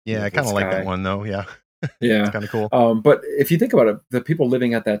way up. Yeah, I kind of like that one, though. Yeah. Yeah. It's kind of cool. But if you think about it, the people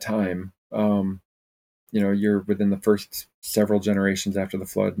living at that time, you're within the first several generations after the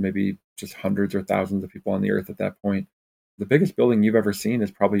flood, maybe just hundreds or thousands of people on the earth at that point. The biggest building you've ever seen is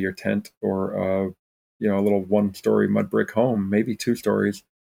probably your tent or, a little one-story mud brick home, maybe 2 stories.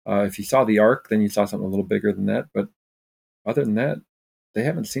 If you saw the Ark, then you saw something a little bigger than that. But other than that, they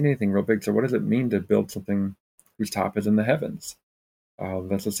haven't seen anything real big. So what does it mean to build something whose top is in the heavens?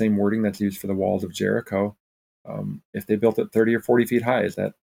 That's the same wording that's used for the walls of Jericho. If they built it 30 or 40 feet high, is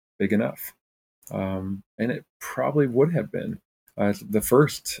that big enough? And it probably would have been the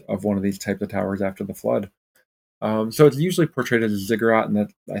first of one of these types of towers after the flood. So it's usually portrayed as a ziggurat, and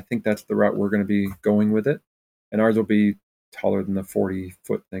I think that's the route we're going to be going with it. And ours will be taller than the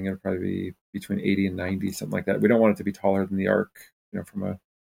 40-foot thing. It'll probably be between 80 and 90, something like that. We don't want it to be taller than the Ark, from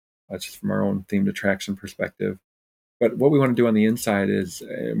just from our own themed attraction perspective. But what we want to do on the inside is,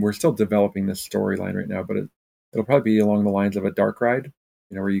 we're still developing this storyline right now, but it'll probably be along the lines of a dark ride,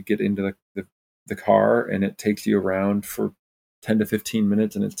 where you get into the car and it takes you around for 10 to 15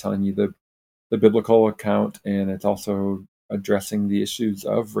 minutes and it's telling you the biblical account, and it's also addressing the issues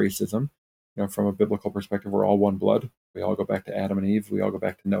of racism. From a biblical perspective, we're all one blood. We all go back to Adam and Eve. We all go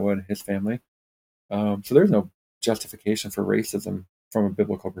back to Noah and his family. So there's no justification for racism from a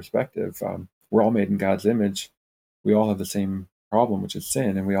biblical perspective. We're all made in God's image. We all have the same problem, which is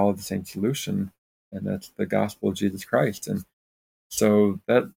sin, and we all have the same solution, and that's the gospel of Jesus Christ. And so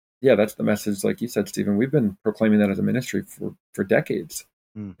that's the message, like you said, Stephen. We've been proclaiming that as a ministry for decades,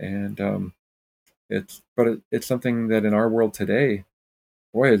 and it's something that in our world today,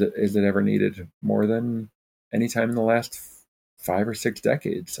 boy, is it ever needed more than any time in the last 5 or 6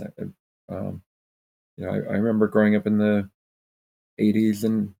 decades. I remember growing up in the 80s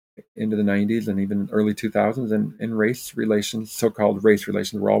and into the 90s and even early 2000s, and in race relations, so-called race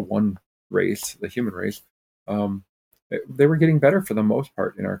relations, we're all one race, the human race. They were getting better for the most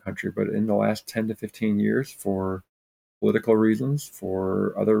part in our country, but in the last 10 to 15 years, for political reasons,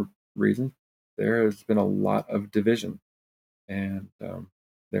 for other reasons, there has been a lot of division. And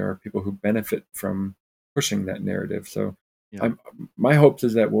there are people who benefit from pushing that narrative. So my hopes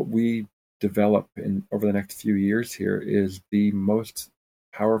is that what we develop over the next few years here is the most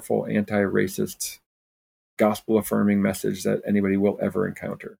powerful anti-racist, gospel-affirming message that anybody will ever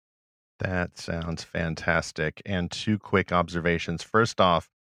encounter. That sounds fantastic. And 2 quick observations. First off,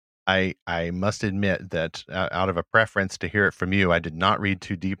 I must admit that out of a preference to hear it from you, I did not read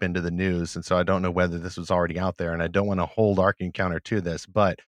too deep into the news, and so I don't know whether this was already out there, and I don't want to hold Ark Encounter to this,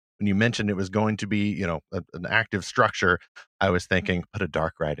 but when you mentioned it was going to be, an active structure, I was thinking, put a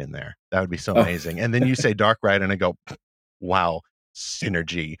dark ride in there. That would be so amazing. And then you say dark ride, and I go, wow,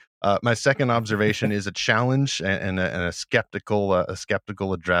 synergy. My second observation is a challenge and a skeptical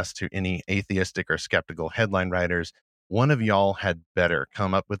address to any atheistic or skeptical headline writers. One of y'all had better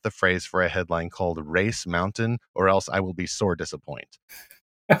come up with the phrase for a headline called Race Mountain, or else I will be sore disappointed.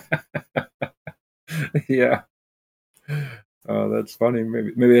 Yeah. Oh, that's funny.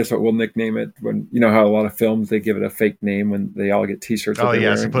 Maybe that's what we'll nickname it. When how a lot of films, they give it a fake name when they all get T-shirts. Oh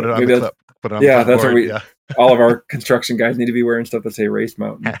yeah, so put it on the clip. Put it on the that's what we. Yeah. All of our construction guys need to be wearing stuff that say Race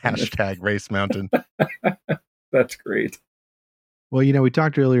Mountain. Hashtag Race Mountain. That's great. Well, we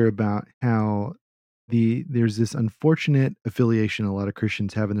talked earlier about how there's this unfortunate affiliation a lot of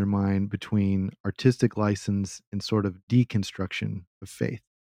Christians have in their mind between artistic license and sort of deconstruction of faith.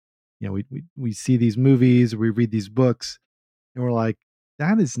 We see these movies, we read these books, and we're like,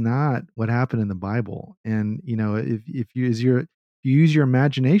 that is not what happened in the Bible. And if you use your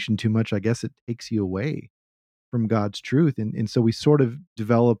imagination too much, I guess it takes you away from God's truth. And so we sort of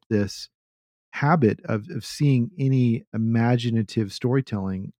develop this habit of seeing any imaginative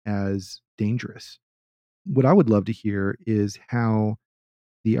storytelling as dangerous. What I would love to hear is how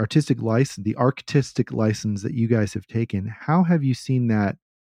the artistic license that you guys have taken, how have you seen that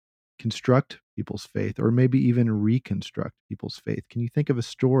construct people's faith, or maybe even reconstruct people's faith? Can you think of a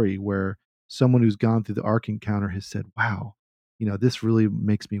story where someone who's gone through the Ark Encounter has said, wow, this really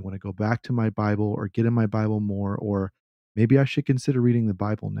makes me want to go back to my Bible or get in my Bible more, or maybe I should consider reading the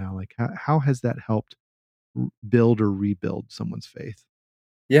Bible now? Like, how has that helped build or rebuild someone's faith?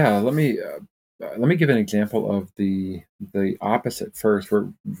 Yeah, let me give an example of the opposite first,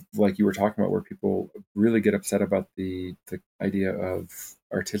 where, like you were talking about, where people really get upset about the idea of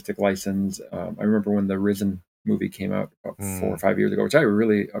artistic license. I remember when the Risen movie came out about 4 or 5 years ago, which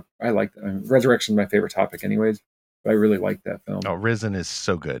I liked. Resurrection is my favorite topic anyways, but I really liked that film. Oh, Risen is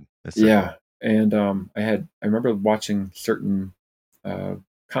so good. Yeah. And I remember watching certain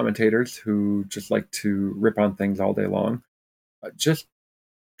commentators who just like to rip on things all day long, just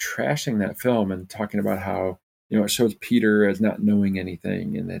trashing that film and talking about how it shows Peter as not knowing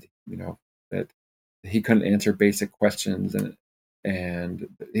anything, and that that he couldn't answer basic questions, and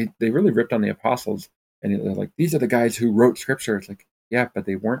they really ripped on the apostles, and they're like, these are the guys who wrote scripture. It's like, yeah, but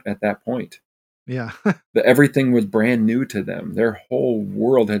they weren't at that point. Yeah. Everything was brand new to them. Their whole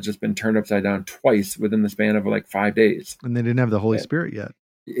world had just been turned upside down twice within the span of like 5 days, and they didn't have the Holy Spirit yet.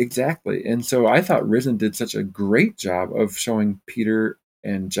 Exactly. And so I thought Risen did such a great job of showing Peter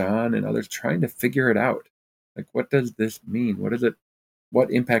and John and others trying to figure it out. Like, what does this mean?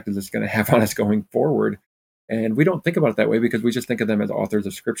 What impact is this going to have on us going forward? And we don't think about it that way because we just think of them as authors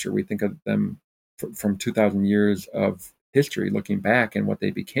of scripture. We think of them from 2,000 years of history, looking back and what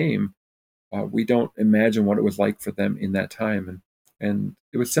they became. We don't imagine what it was like for them in that time. And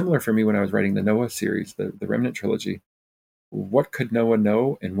it was similar for me when I was writing the Noah series, the Remnant trilogy. What could Noah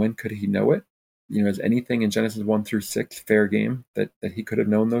know, and when could he know it? Is anything in Genesis 1-6 fair game that he could have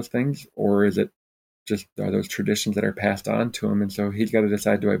known those things? Or is it just, are those traditions that are passed on to him? And so he's got to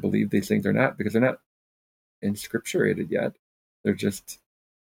decide, do I believe these things or not? Because they're not inscripturated yet. They're just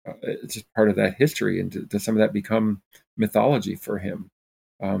it's just part of that history, and does some of that become mythology for him?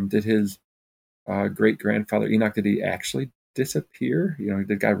 Did his great grandfather Enoch, did he actually disappear?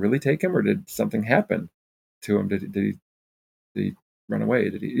 Did God really take him, or did something happen to him? Did he run away?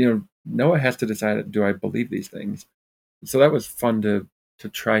 Did he? Noah has to decide: do I believe these things? So that was fun to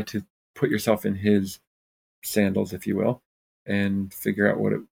try to put yourself in his sandals, if you will, and figure out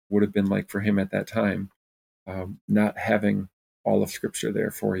what it would have been like for him at that time, not having all of Scripture there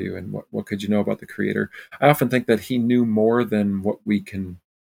for you, and what could you know about the Creator? I often think that he knew more than what we can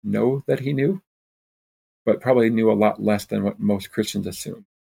know that he knew, but probably knew a lot less than what most Christians assume.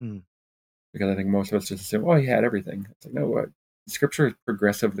 Because I think most of us just assume, oh, he had everything. It's like, no, Scripture is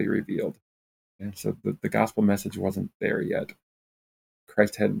progressively revealed. And so the gospel message wasn't there yet.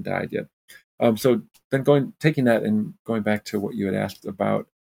 Christ hadn't died yet. So then taking that and going back to what you had asked about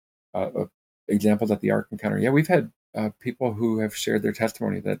examples at the Ark Encounter. Yeah, we've had people who have shared their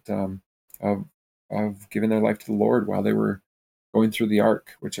testimony that of giving their life to the Lord while they were going through the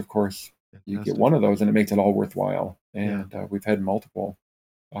Ark, which of course you get one of those and it makes it all worthwhile. And we've had multiple.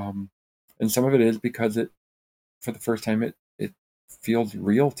 And some of it is because for the first time, it feels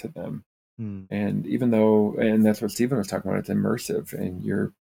real to them. And even though, and that's what Stephen was talking about, it's immersive, and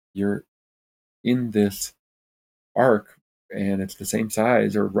you're in this ark, and it's the same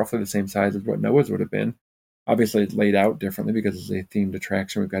size or roughly the same size as what Noah's would have been. Obviously, it's laid out differently because it's a themed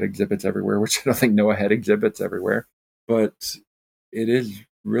attraction. We've got exhibits everywhere, which I don't think Noah had exhibits everywhere. But it is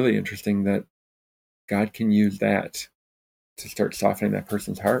really interesting that God can use that to start softening that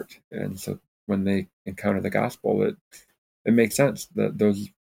person's heart. And so when they encounter the gospel, it makes sense that those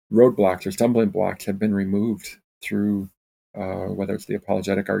roadblocks or stumbling blocks have been removed through whether it's the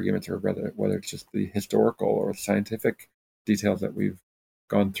apologetic arguments or whether it's just the historical or scientific details that we've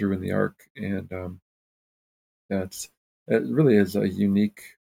gone through in the Ark. And it really is a unique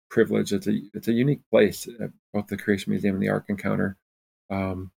privilege. It's a unique place, both the Creation Museum and the Ark Encounter.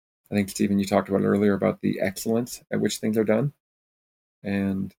 I think, Stephen, you talked about earlier about the excellence at which things are done.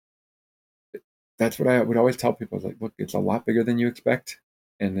 And that's what I would always tell people. Is like, look, it's a lot bigger than you expect,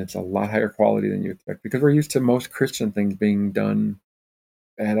 and it's a lot higher quality than you expect, because we're used to most Christian things being done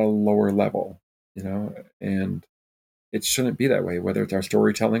at a lower level, and it shouldn't be that way. Whether it's our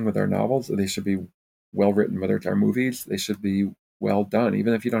storytelling with our novels, they should be well written. Whether it's our movies, they should be well done.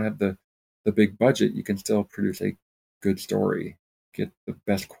 Even if you don't have the big budget, you can still produce a good story, get the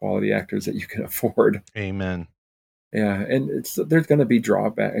best quality actors that you can afford. Amen. Yeah, and there's going to be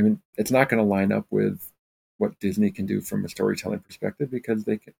drawback. I mean, it's not going to line up with what Disney can do from a storytelling perspective, because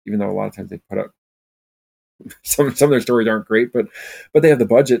even though a lot of times they put up some of their stories aren't great, but they have the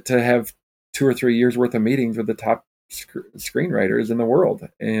budget to have 2 or 3 years worth of meetings with the top screenwriters in the world,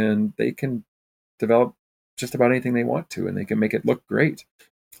 and they can develop just about anything they want to, and they can make it look great.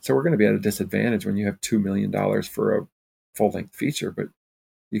 So we're going to be at a disadvantage when you have $2 million for a full-length feature, but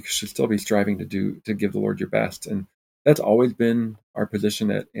you should still be striving to give the Lord your best. And that's always been our position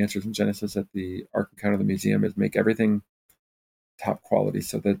at Answers in Genesis at the Ark Encounter of the Museum, is make everything top quality,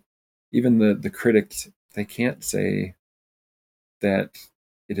 so that even the critics, they can't say that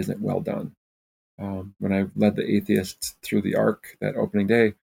it isn't well done. When I led the atheists through the Ark that opening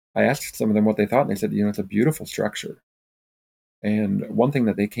day, I asked some of them what they thought, and they said, it's a beautiful structure. And one thing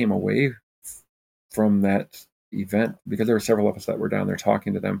that they came away from that event, because there were several of us that were down there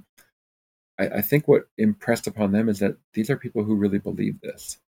talking to them, I think what impressed upon them is that these are people who really believe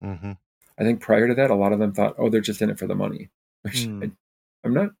this. Mm-hmm. I think prior to that, a lot of them thought, oh, they're just in it for the money. Which I'm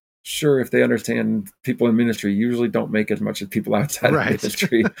not sure if they understand. People in ministry usually don't make as much as people outside of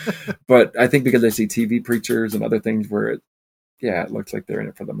ministry. But I think because they see TV preachers and other things where it looks like they're in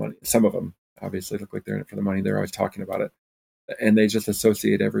it for the money. Some of them obviously look like they're in it for the money. They're always talking about it. And they just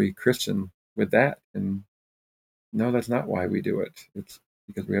associate every Christian with that. And no, that's not why we do it. It's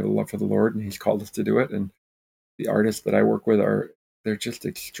because we have a love for the Lord, and He's called us to do it. And the artists that I work with they're just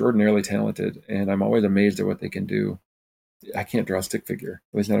extraordinarily talented, and I'm always amazed at what they can do. I can't draw a stick figure.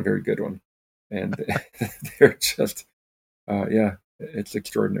 At least not a very good one. And they're just, it's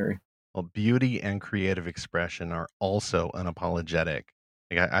extraordinary. Well, beauty and creative expression are also unapologetic.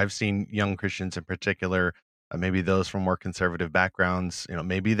 Like I've seen young Christians in particular, maybe those from more conservative backgrounds,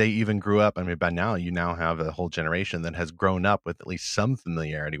 maybe they even grew up. I mean, by now you now have a whole generation that has grown up with at least some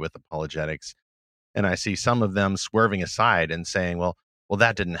familiarity with apologetics. And I see some of them swerving aside and saying, well,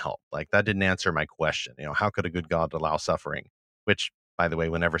 that didn't help. Like that didn't answer my question. How could a good God allow suffering? Which, by the way,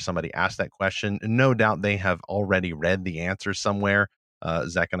 whenever somebody asks that question, no doubt they have already read the answer somewhere.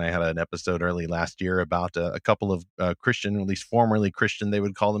 Zach and I had an episode early last year about a couple of Christian, at least formerly Christian, they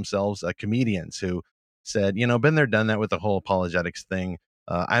would call themselves comedians, who said, been there, done that with the whole apologetics thing.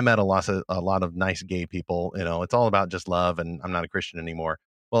 I met a lot of nice gay people. It's all about just love, and I'm not a Christian anymore.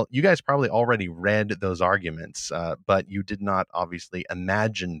 Well, you guys probably already read those arguments, but you did not obviously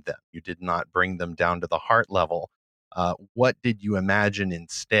imagine them. You did not bring them down to the heart level. What did you imagine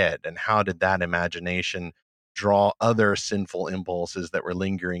instead, and how did that imagination draw other sinful impulses that were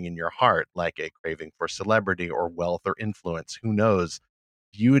lingering in your heart, like a craving for celebrity or wealth or influence? Who knows?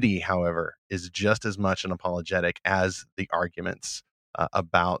 Beauty, however, is just as much an apologetic as the arguments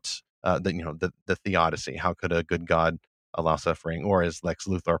about the theodicy. How could a good God allow suffering? Or as Lex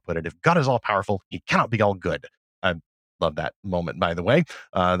Luthor put it, if God is all powerful, he cannot be all good. I love that moment, by the way.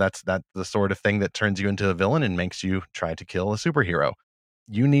 That's the sort of thing that turns you into a villain and makes you try to kill a superhero.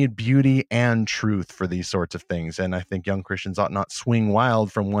 You need beauty and truth for these sorts of things. And I think young Christians ought not swing wild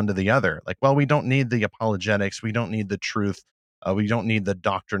from one to the other. Like, well, we don't need the apologetics. We don't need the truth. We don't need the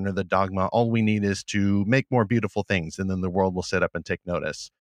doctrine or the dogma. All we need is to make more beautiful things, and then the world will sit up and take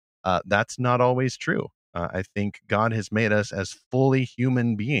notice. That's not always true. I think God has made us as fully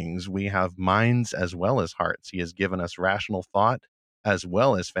human beings. We have minds as well as hearts. He has given us rational thought as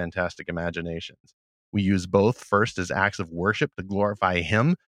well as fantastic imaginations. We use both, first as acts of worship to glorify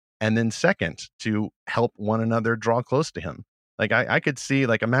Him, and then second to help one another draw close to Him. Like I could see,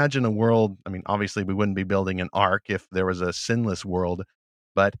 like, imagine a world. I mean, obviously, we wouldn't be building an ark if there was a sinless world.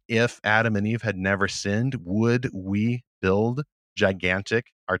 But if Adam and Eve had never sinned, would we build gigantic,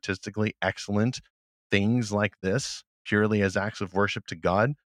 artistically excellent things like this purely as acts of worship to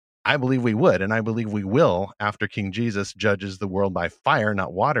God? I believe we would, and I believe we will after King Jesus judges the world by fire,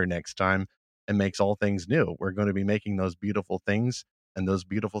 not water, next time and makes all things new. We're going to be making those beautiful things, and those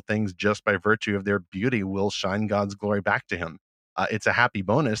beautiful things, just by virtue of their beauty, will shine God's glory back to Him. It's a happy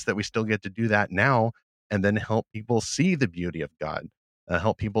bonus that we still get to do that now and then help people see the beauty of God,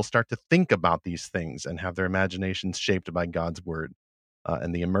 help people start to think about these things and have their imaginations shaped by God's word.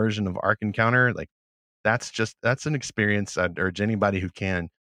 And the immersion of Ark Encounter, like, that's an experience I'd urge anybody who can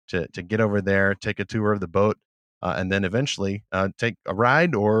to get over there, take a tour of the boat, and then eventually take a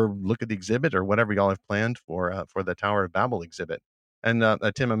ride or look at the exhibit or whatever y'all have planned for the Tower of Babel exhibit. And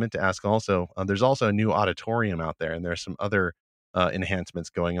Tim, I meant to ask also, there's also a new auditorium out there, and there's some other enhancements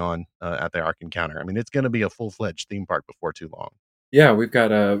going on at the Ark Encounter. I mean, it's going to be a full-fledged theme park before too long. Yeah, we've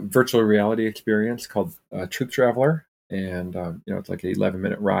got a virtual reality experience called Truth Traveler, and it's like an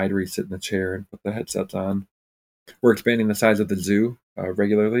 11-minute ride where you sit in the chair and put the headsets on. We're expanding the size of the zoo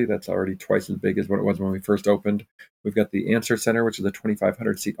regularly. That's already twice as big as what it was when we first opened. We've got the Answer Center, which is a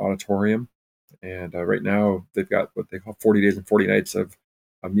 2,500 seat auditorium, and right now they've got what they call 40 days and 40 nights of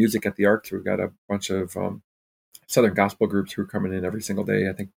music at the Ark. So we've got a bunch of Southern gospel groups who are coming in every single day.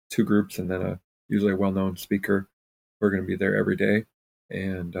 I think 2 groups, and then usually a well-known speaker. We're going to be there every day,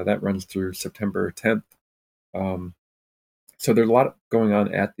 and that runs through September 10th. So there's a lot going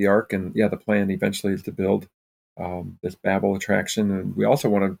on at the Ark, and yeah, the plan eventually is to build this Babel attraction, and we also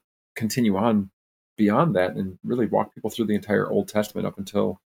want to continue on beyond that and really walk people through the entire Old Testament up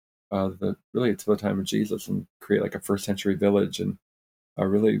until the time of Jesus, and create like a first century village, and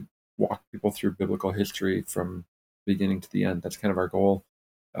really walk people through biblical history from beginning to the end. That's kind of our goal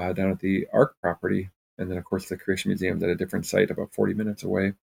down at the Ark property. And then, of course, the Creation Museum is at a different site about 40 minutes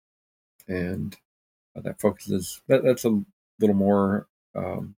away. And that focuses, that's a little more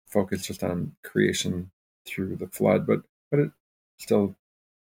focused just on creation through the flood, but it still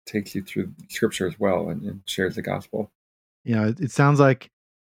takes you through Scripture as well, and shares the gospel. Yeah, it sounds like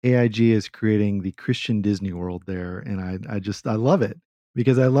AIG is creating the Christian Disney World there, and I love it,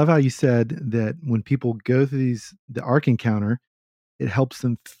 because I love how you said that when people go through the Ark Encounter, it helps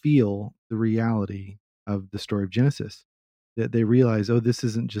them feel the reality of the story of Genesis. That they realize, oh, this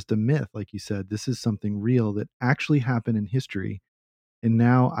isn't just a myth, like you said. This is something real that actually happened in history, and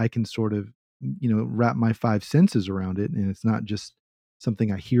now I can sort of, wrap my 5 senses around it, and it's not just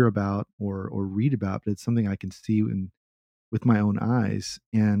something I hear about or read about, but it's something I can see with my own eyes.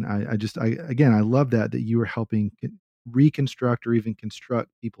 And I love that you are helping reconstruct or even construct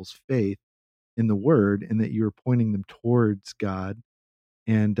people's faith in the Word, and that you're pointing them towards God.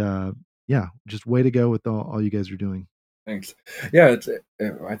 And yeah, just way to go with all you guys are doing. Thanks. Yeah,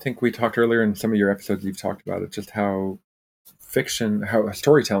 I think we talked earlier in some of your episodes, you've talked about it, just how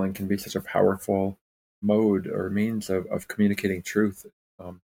storytelling can be such a powerful mode or means of communicating truth.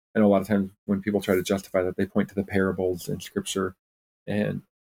 I know a lot of times when people try to justify that, they point to the parables in Scripture, and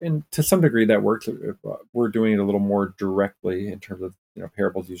to some degree that works. If, we're doing it a little more directly in terms of,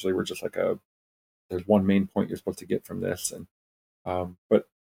 parables. Usually we're just like there's one main point you're supposed to get from this, and but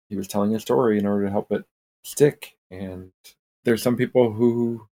he was telling a story in order to help it stick. And there's some people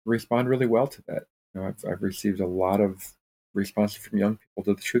who respond really well to that. I've received a lot of responses from young people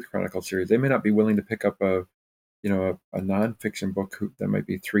to the Truth Chronicle series. They may not be willing to pick up a nonfiction book that might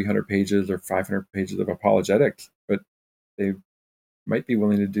be 300 pages or 500 pages of apologetics, but they might be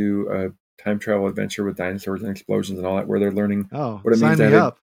willing to do a time travel adventure with dinosaurs and explosions and all that, where they're learning what it means to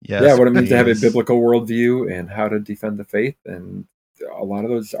have what it means to have a biblical worldview and how to defend the faith. And a lot of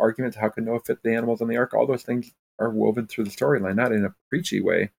those arguments, how can Noah fit the animals on the ark, all those things are woven through the storyline, not in a preachy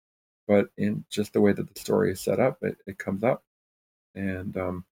way, but in just the way that the story is set up. It comes up.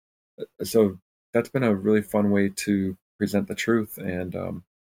 And so that's been a really fun way to present the truth. And I'm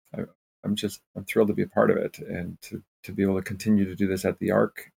thrilled to be a part of it, and to be able to continue to do this at the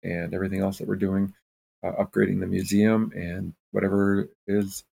Ark and everything else that we're doing, upgrading the museum and whatever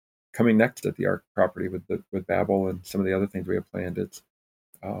is coming next at the Ark property with Babel and some of the other things we have planned.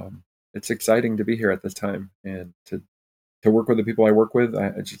 It's exciting to be here at this time and to work with the people I work with.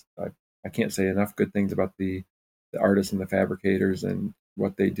 I can't say enough good things about the artists and the fabricators and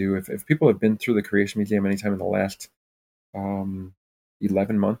what they do. If people have been through the Creation Museum anytime in the last 11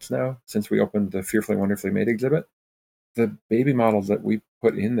 months now, since we opened the Fearfully Wonderfully Made exhibit, the baby models that we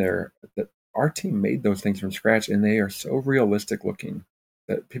put in there, that our team made those things from scratch, and they are so realistic looking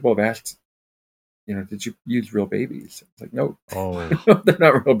that people have asked, did you use real babies? It's like, no, they're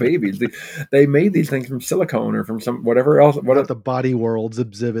not real babies. They made these things from silicone or from some whatever else. What the Body Worlds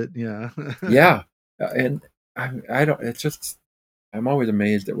exhibit? Yeah, yeah, and I don't. It's just I'm always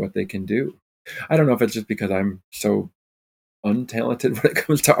amazed at what they can do. I don't know if it's just because I'm so untalented when it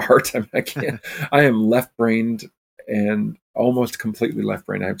comes to art. I am left-brained and almost completely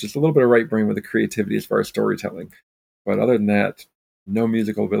left-brained. I have just a little bit of right brain with the creativity as far as storytelling, but other than that, no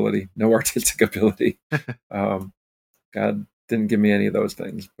musical ability, no artistic ability. God didn't give me any of those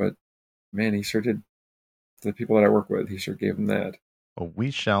things, but man, he sure did. The people that I work with, he sure gave them that. Well, we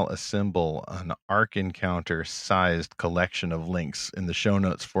shall assemble an Ark Encounter sized collection of links in the show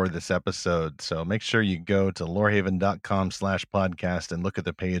notes for this episode. So make sure you go to lorehaven.com/podcast and look at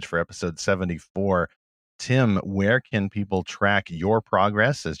the page for episode 74. Tim, where can people track your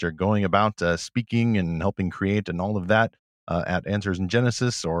progress as you're going about speaking and helping create and all of that at Answers in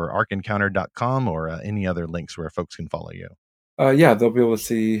Genesis or arkencounter.com or any other links where folks can follow you? Yeah, they'll be able to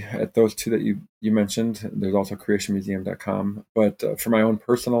see at those two that you mentioned. There's also creationmuseum.com. But for my own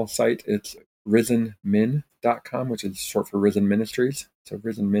personal site, it's risenmin.com, which is short for Risen Ministries. So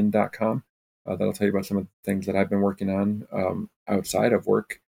risenmin.com. That'll tell you about some of the things that I've been working on outside of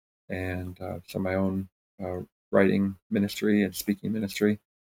work, and some of my own writing ministry and speaking ministry.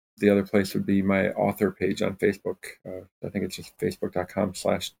 The other place would be my author page on Facebook. I think it's just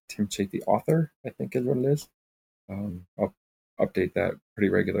facebook.com/Tim Chafee author, I think is what it is. I'll update that pretty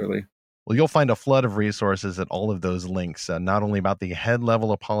regularly. Well, you'll find a flood of resources at all of those links, not only about the head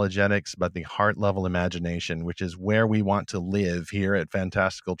level apologetics, but the heart level imagination, which is where we want to live here at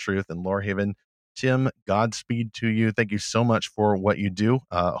Fantastical Truth in Lorehaven. Tim, Godspeed to you. Thank you so much for what you do.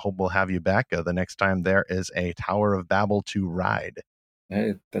 Hope we'll have you back the next time there is a Tower of Babel to ride.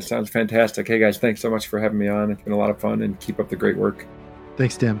 Hey, that sounds fantastic. Hey, guys, thanks so much for having me on. It's been a lot of fun, and keep up the great work.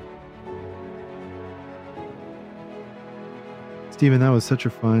 Thanks, Tim. Stephen, that was such a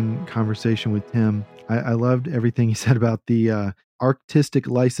fun conversation with Tim. I loved everything he said about the artistic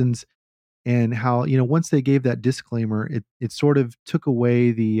license and how, once they gave that disclaimer, it sort of took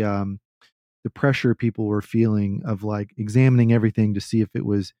away the pressure people were feeling of like examining everything to see if it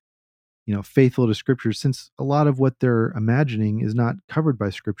was, faithful to scriptures, since a lot of what they're imagining is not covered by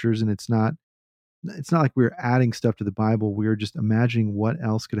scriptures, and it's not like we're adding stuff to the Bible. We're just imagining what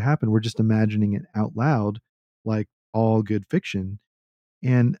else could happen. We're just imagining it out loud, like all good fiction.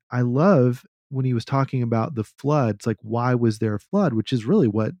 And I love when he was talking about the flood. It's like, why was there a flood? Which is really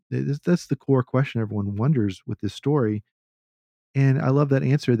that's the core question everyone wonders with this story. And I love that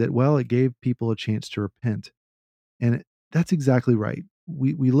answer that, well, it gave people a chance to repent. And that's exactly right.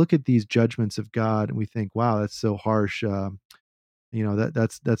 We look at these judgments of God and we think, wow, that's so harsh.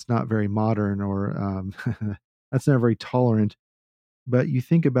 That's not very modern, or that's not very tolerant. But you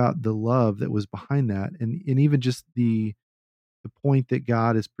think about the love that was behind that, and even just the point that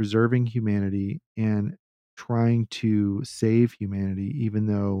God is preserving humanity and trying to save humanity, even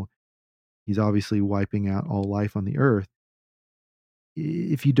though he's obviously wiping out all life on the earth.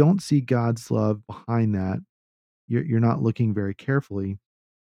 If you don't see God's love behind that, you're not looking very carefully.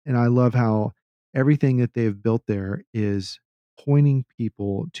 And I love how everything that they've built there is pointing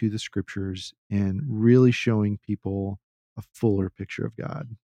people to the scriptures and really showing people a fuller picture of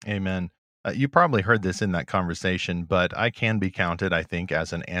God. Amen. You probably heard this in that conversation, but I can be counted, I think,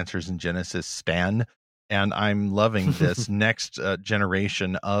 as an Answers in Genesis stan. And I'm loving this next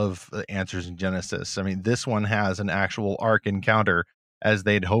generation of answers in Genesis. I mean, this one has an actual ark encounter as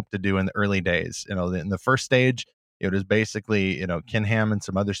they'd hoped to do in the early days. In the first stage, it was basically, Ken Ham and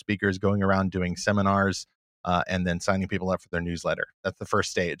some other speakers going around doing seminars and then signing people up for their newsletter. That's the first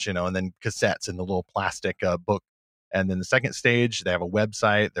stage, and then cassettes in the little plastic book. And then the second stage, they have a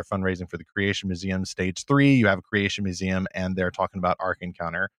website. They're fundraising for the Creation Museum. Stage 3, you have a Creation Museum, and they're talking about Ark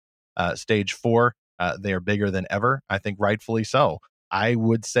Encounter. Stage 4, they are bigger than ever. I think rightfully so. I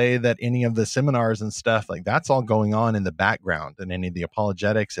would say that any of the seminars and stuff, like that's all going on in the background, and any of the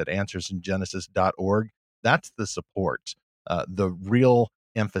apologetics at answersingenesis.org, that's the support. The real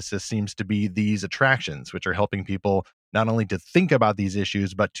emphasis seems to be these attractions, which are helping people not only to think about these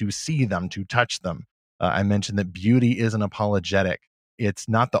issues, but to see them, to touch them. I mentioned that beauty is an apologetic. It's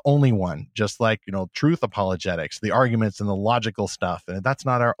not the only one, just like, truth apologetics, the arguments and the logical stuff. And that's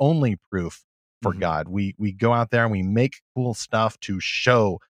not our only proof for God. We go out there and we make cool stuff to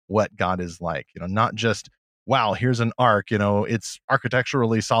show what God is like, not just, wow, here's an ark, it's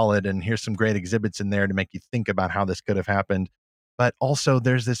architecturally solid and here's some great exhibits in there to make you think about how this could have happened. But also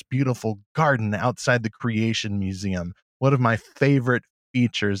there's this beautiful garden outside the Creation Museum. One of my favorite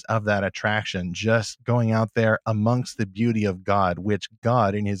features of that attraction, just going out there amongst the beauty of God, which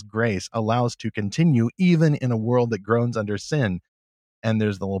God in his grace allows to continue even in a world that groans under sin. And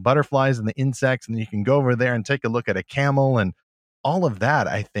there's the little butterflies and the insects, and you can go over there and take a look at a camel, and all of that,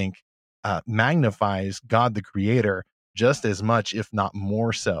 I think, magnifies God the Creator just as much, if not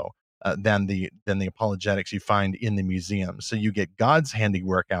more so, than the apologetics you find in the museum. So you get God's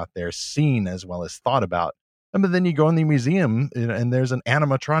handiwork out there, seen as well as thought about. But then you go in the museum, and there's an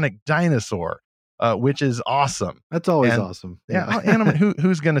animatronic dinosaur, which is awesome. That's always awesome.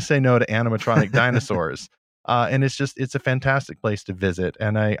 Who's going to say no to animatronic dinosaurs? And it's a fantastic place to visit.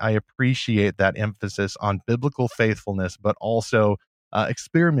 And I appreciate that emphasis on biblical faithfulness, but also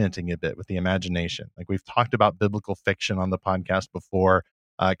experimenting a bit with the imagination. Like we've talked about biblical fiction on the podcast before,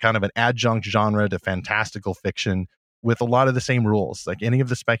 kind of an adjunct genre to fantastical fiction with a lot of the same rules. Like any of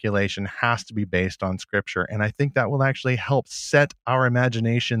the speculation has to be based on scripture. And I think that will actually help set our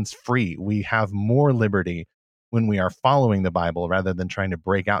imaginations free. We have more liberty when we are following the Bible rather than trying to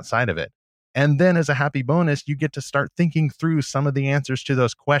break outside of it. And then as a happy bonus, you get to start thinking through some of the answers to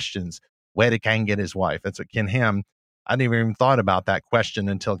those questions. Where did Cain get his wife? That's what Ken Ham, I never even thought about that question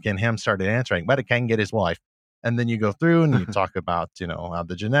until Ken Ham started answering. Where did Cain get his wife? And then you go through and you talk about, how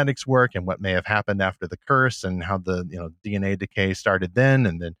the genetics work and what may have happened after the curse and how the, DNA decay started then.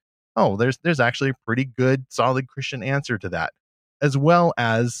 And then, there's actually a pretty good, solid Christian answer to that, as well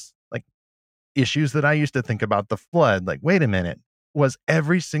as like issues that I used to think about the flood. Like, wait a minute, was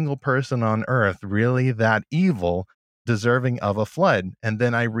every single person on earth really that evil, deserving of a flood? And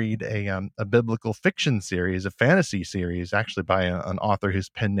then I read a biblical fiction series, a fantasy series, actually by an author whose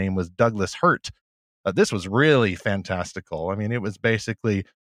pen name was Douglas Hurt. This was really fantastical. I mean, it was basically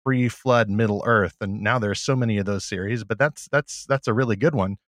pre-flood Middle Earth, and now there's so many of those series, but that's a really good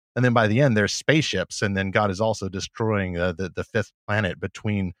one. And then by the end, there's spaceships, and then God is also destroying the fifth planet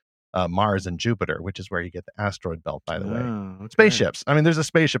between Mars and Jupiter, which is where you get the asteroid belt, by the way. Okay. Spaceships. I mean, there's a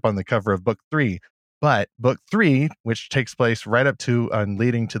spaceship on the cover of book 3, but book 3, which takes place right up to and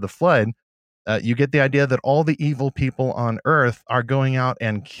leading to the flood, you get the idea that all the evil people on earth are going out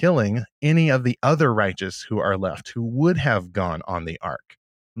and killing any of the other righteous who are left, who would have gone on the ark.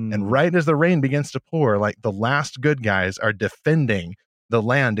 And right as the rain begins to pour, like the last good guys are defending the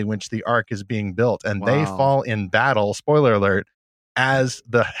land in which the ark is being built, and they fall in battle, spoiler alert, as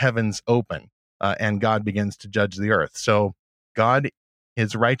the heavens open, and God begins to judge the earth. So God,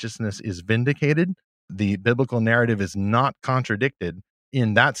 his righteousness is vindicated. The biblical narrative is not contradicted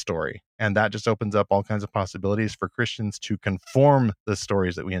in that story. And that just opens up all kinds of possibilities for Christians to conform the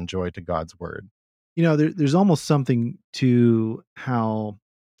stories that we enjoy to God's word. There's almost something to how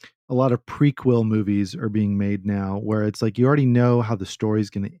a lot of prequel movies are being made now, where it's like you already know how the story is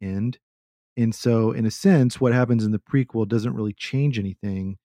going to end. And so, in a sense, what happens in the prequel doesn't really change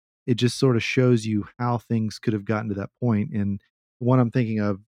anything. It just sort of shows you how things could have gotten to that point. And the one I'm thinking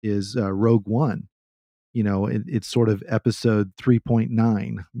of is Rogue One. It's sort of episode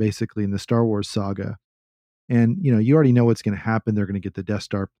 3.9, basically, in the Star Wars saga. And, you already know what's going to happen. They're going to get the Death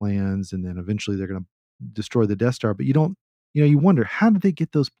Star plans, and then eventually they're going to destroy the Death Star. But you don't, you wonder, how did they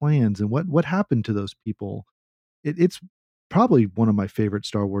get those plans, and what happened to those people? It's probably one of my favorite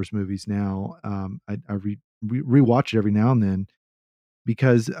Star Wars movies now. I rewatch it every now and then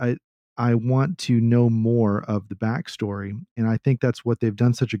because I want to know more of the backstory. And I think that's what they've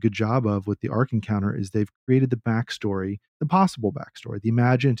done such a good job of with the Ark Encounter, is they've created the backstory, the possible backstory, the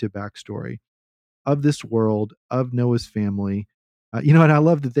imaginative backstory. of this world, of Noah's family. And I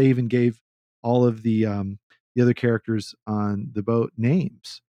love that they even gave all of the other characters on the boat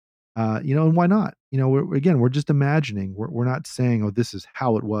names. And why not? We're just imagining. We're not saying, oh, this is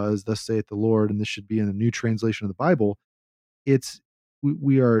how it was, thus saith the Lord, and this should be in a new translation of the Bible.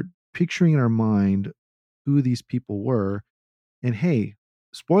 We are picturing in our mind who these people were. And hey,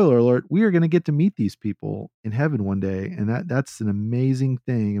 spoiler alert, we are going to get to meet these people in heaven one day. And that's an amazing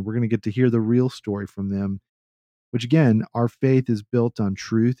thing. And we're going to get to hear the real story from them, which again, our faith is built on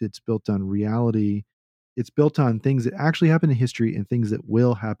truth. It's built on reality. It's built on things that actually happen in history and things that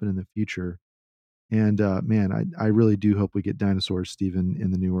will happen in the future. And man, I really do hope we get dinosaurs, Stephen,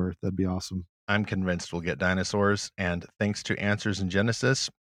 in the new Earth. That'd be awesome. I'm convinced we'll get dinosaurs. And thanks to Answers in Genesis,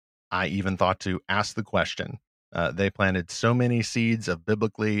 I even thought to ask the question. They planted so many seeds of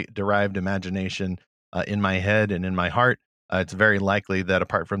biblically derived imagination in my head and in my heart. It's very likely that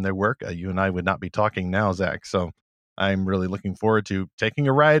apart from their work, you and I would not be talking now, Zach. So I'm really looking forward to taking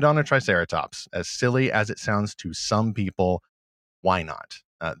a ride on a Triceratops. As silly as it sounds to some people, why not?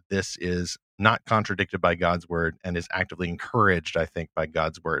 This is not contradicted by God's word and is actively encouraged, I think, by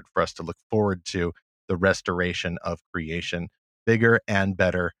God's word for us to look forward to the restoration of creation, bigger and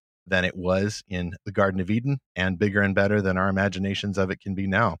better than it was in the Garden of Eden and bigger and better than our imaginations of it can be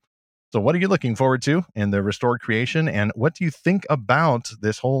now. So what are you looking forward to in the restored creation? And what do you think about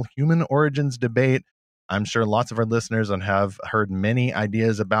this whole human origins debate? I'm sure lots of our listeners have heard many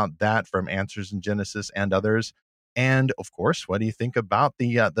ideas about that from Answers in Genesis and others. And of course, what do you think about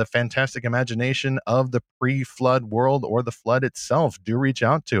the fantastic imagination of the pre-flood world or the flood itself? Do reach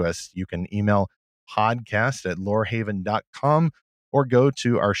out to us. You can email podcast@lorehaven.com or go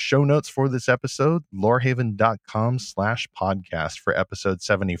to our show notes for this episode, lorehaven.com/podcast for episode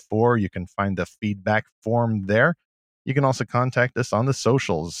 74. You can find the feedback form there. You can also contact us on the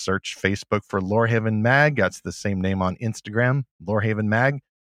socials. Search Facebook for Lorehaven Mag. That's the same name on Instagram, Lorehaven Mag.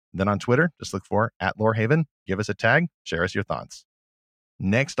 Then on Twitter, just look for @Lorehaven. Give us a tag. Share us your thoughts.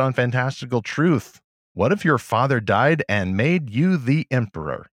 Next on Fantastical Truth, what if your father died and made you the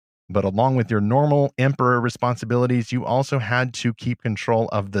emperor? But along with your normal emperor responsibilities, you also had to keep control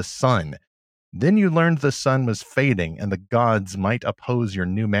of the sun. Then you learned the sun was fading and the gods might oppose your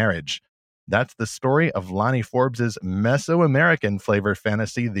new marriage. That's the story of Lonnie Forbes's Mesoamerican flavor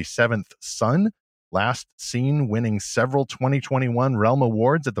fantasy, The Seventh Son, last seen winning several 2021 Realm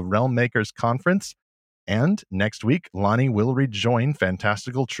Awards at the Realm Makers Conference. And next week, Lonnie will rejoin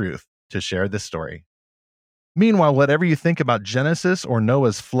Fantastical Truth to share this story. Meanwhile, whatever you think about Genesis or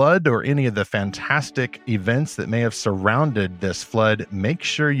Noah's flood or any of the fantastic events that may have surrounded this flood, make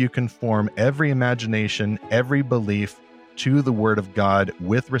sure you conform every imagination, every belief to the Word of God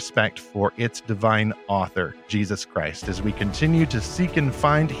with respect for its divine author, Jesus Christ, as we continue to seek and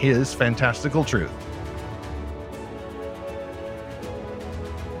find His fantastical truth.